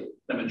will,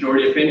 the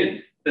majority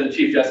opinion, then the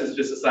Chief Justice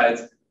just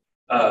decides,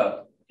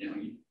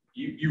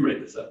 you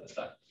write this up this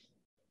time.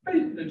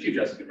 The Chief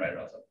Justice can write it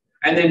also.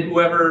 And then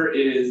whoever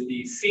is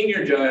the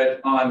senior judge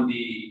on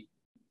the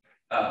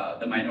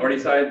minority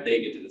side,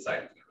 they get to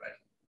decide who's going to write it.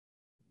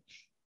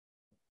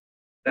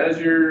 That is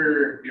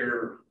your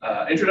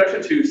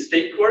introduction to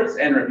state courts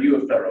and review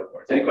of federal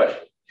courts. Any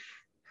questions?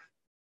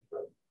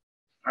 All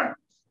right.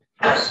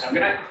 Have a good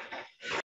night.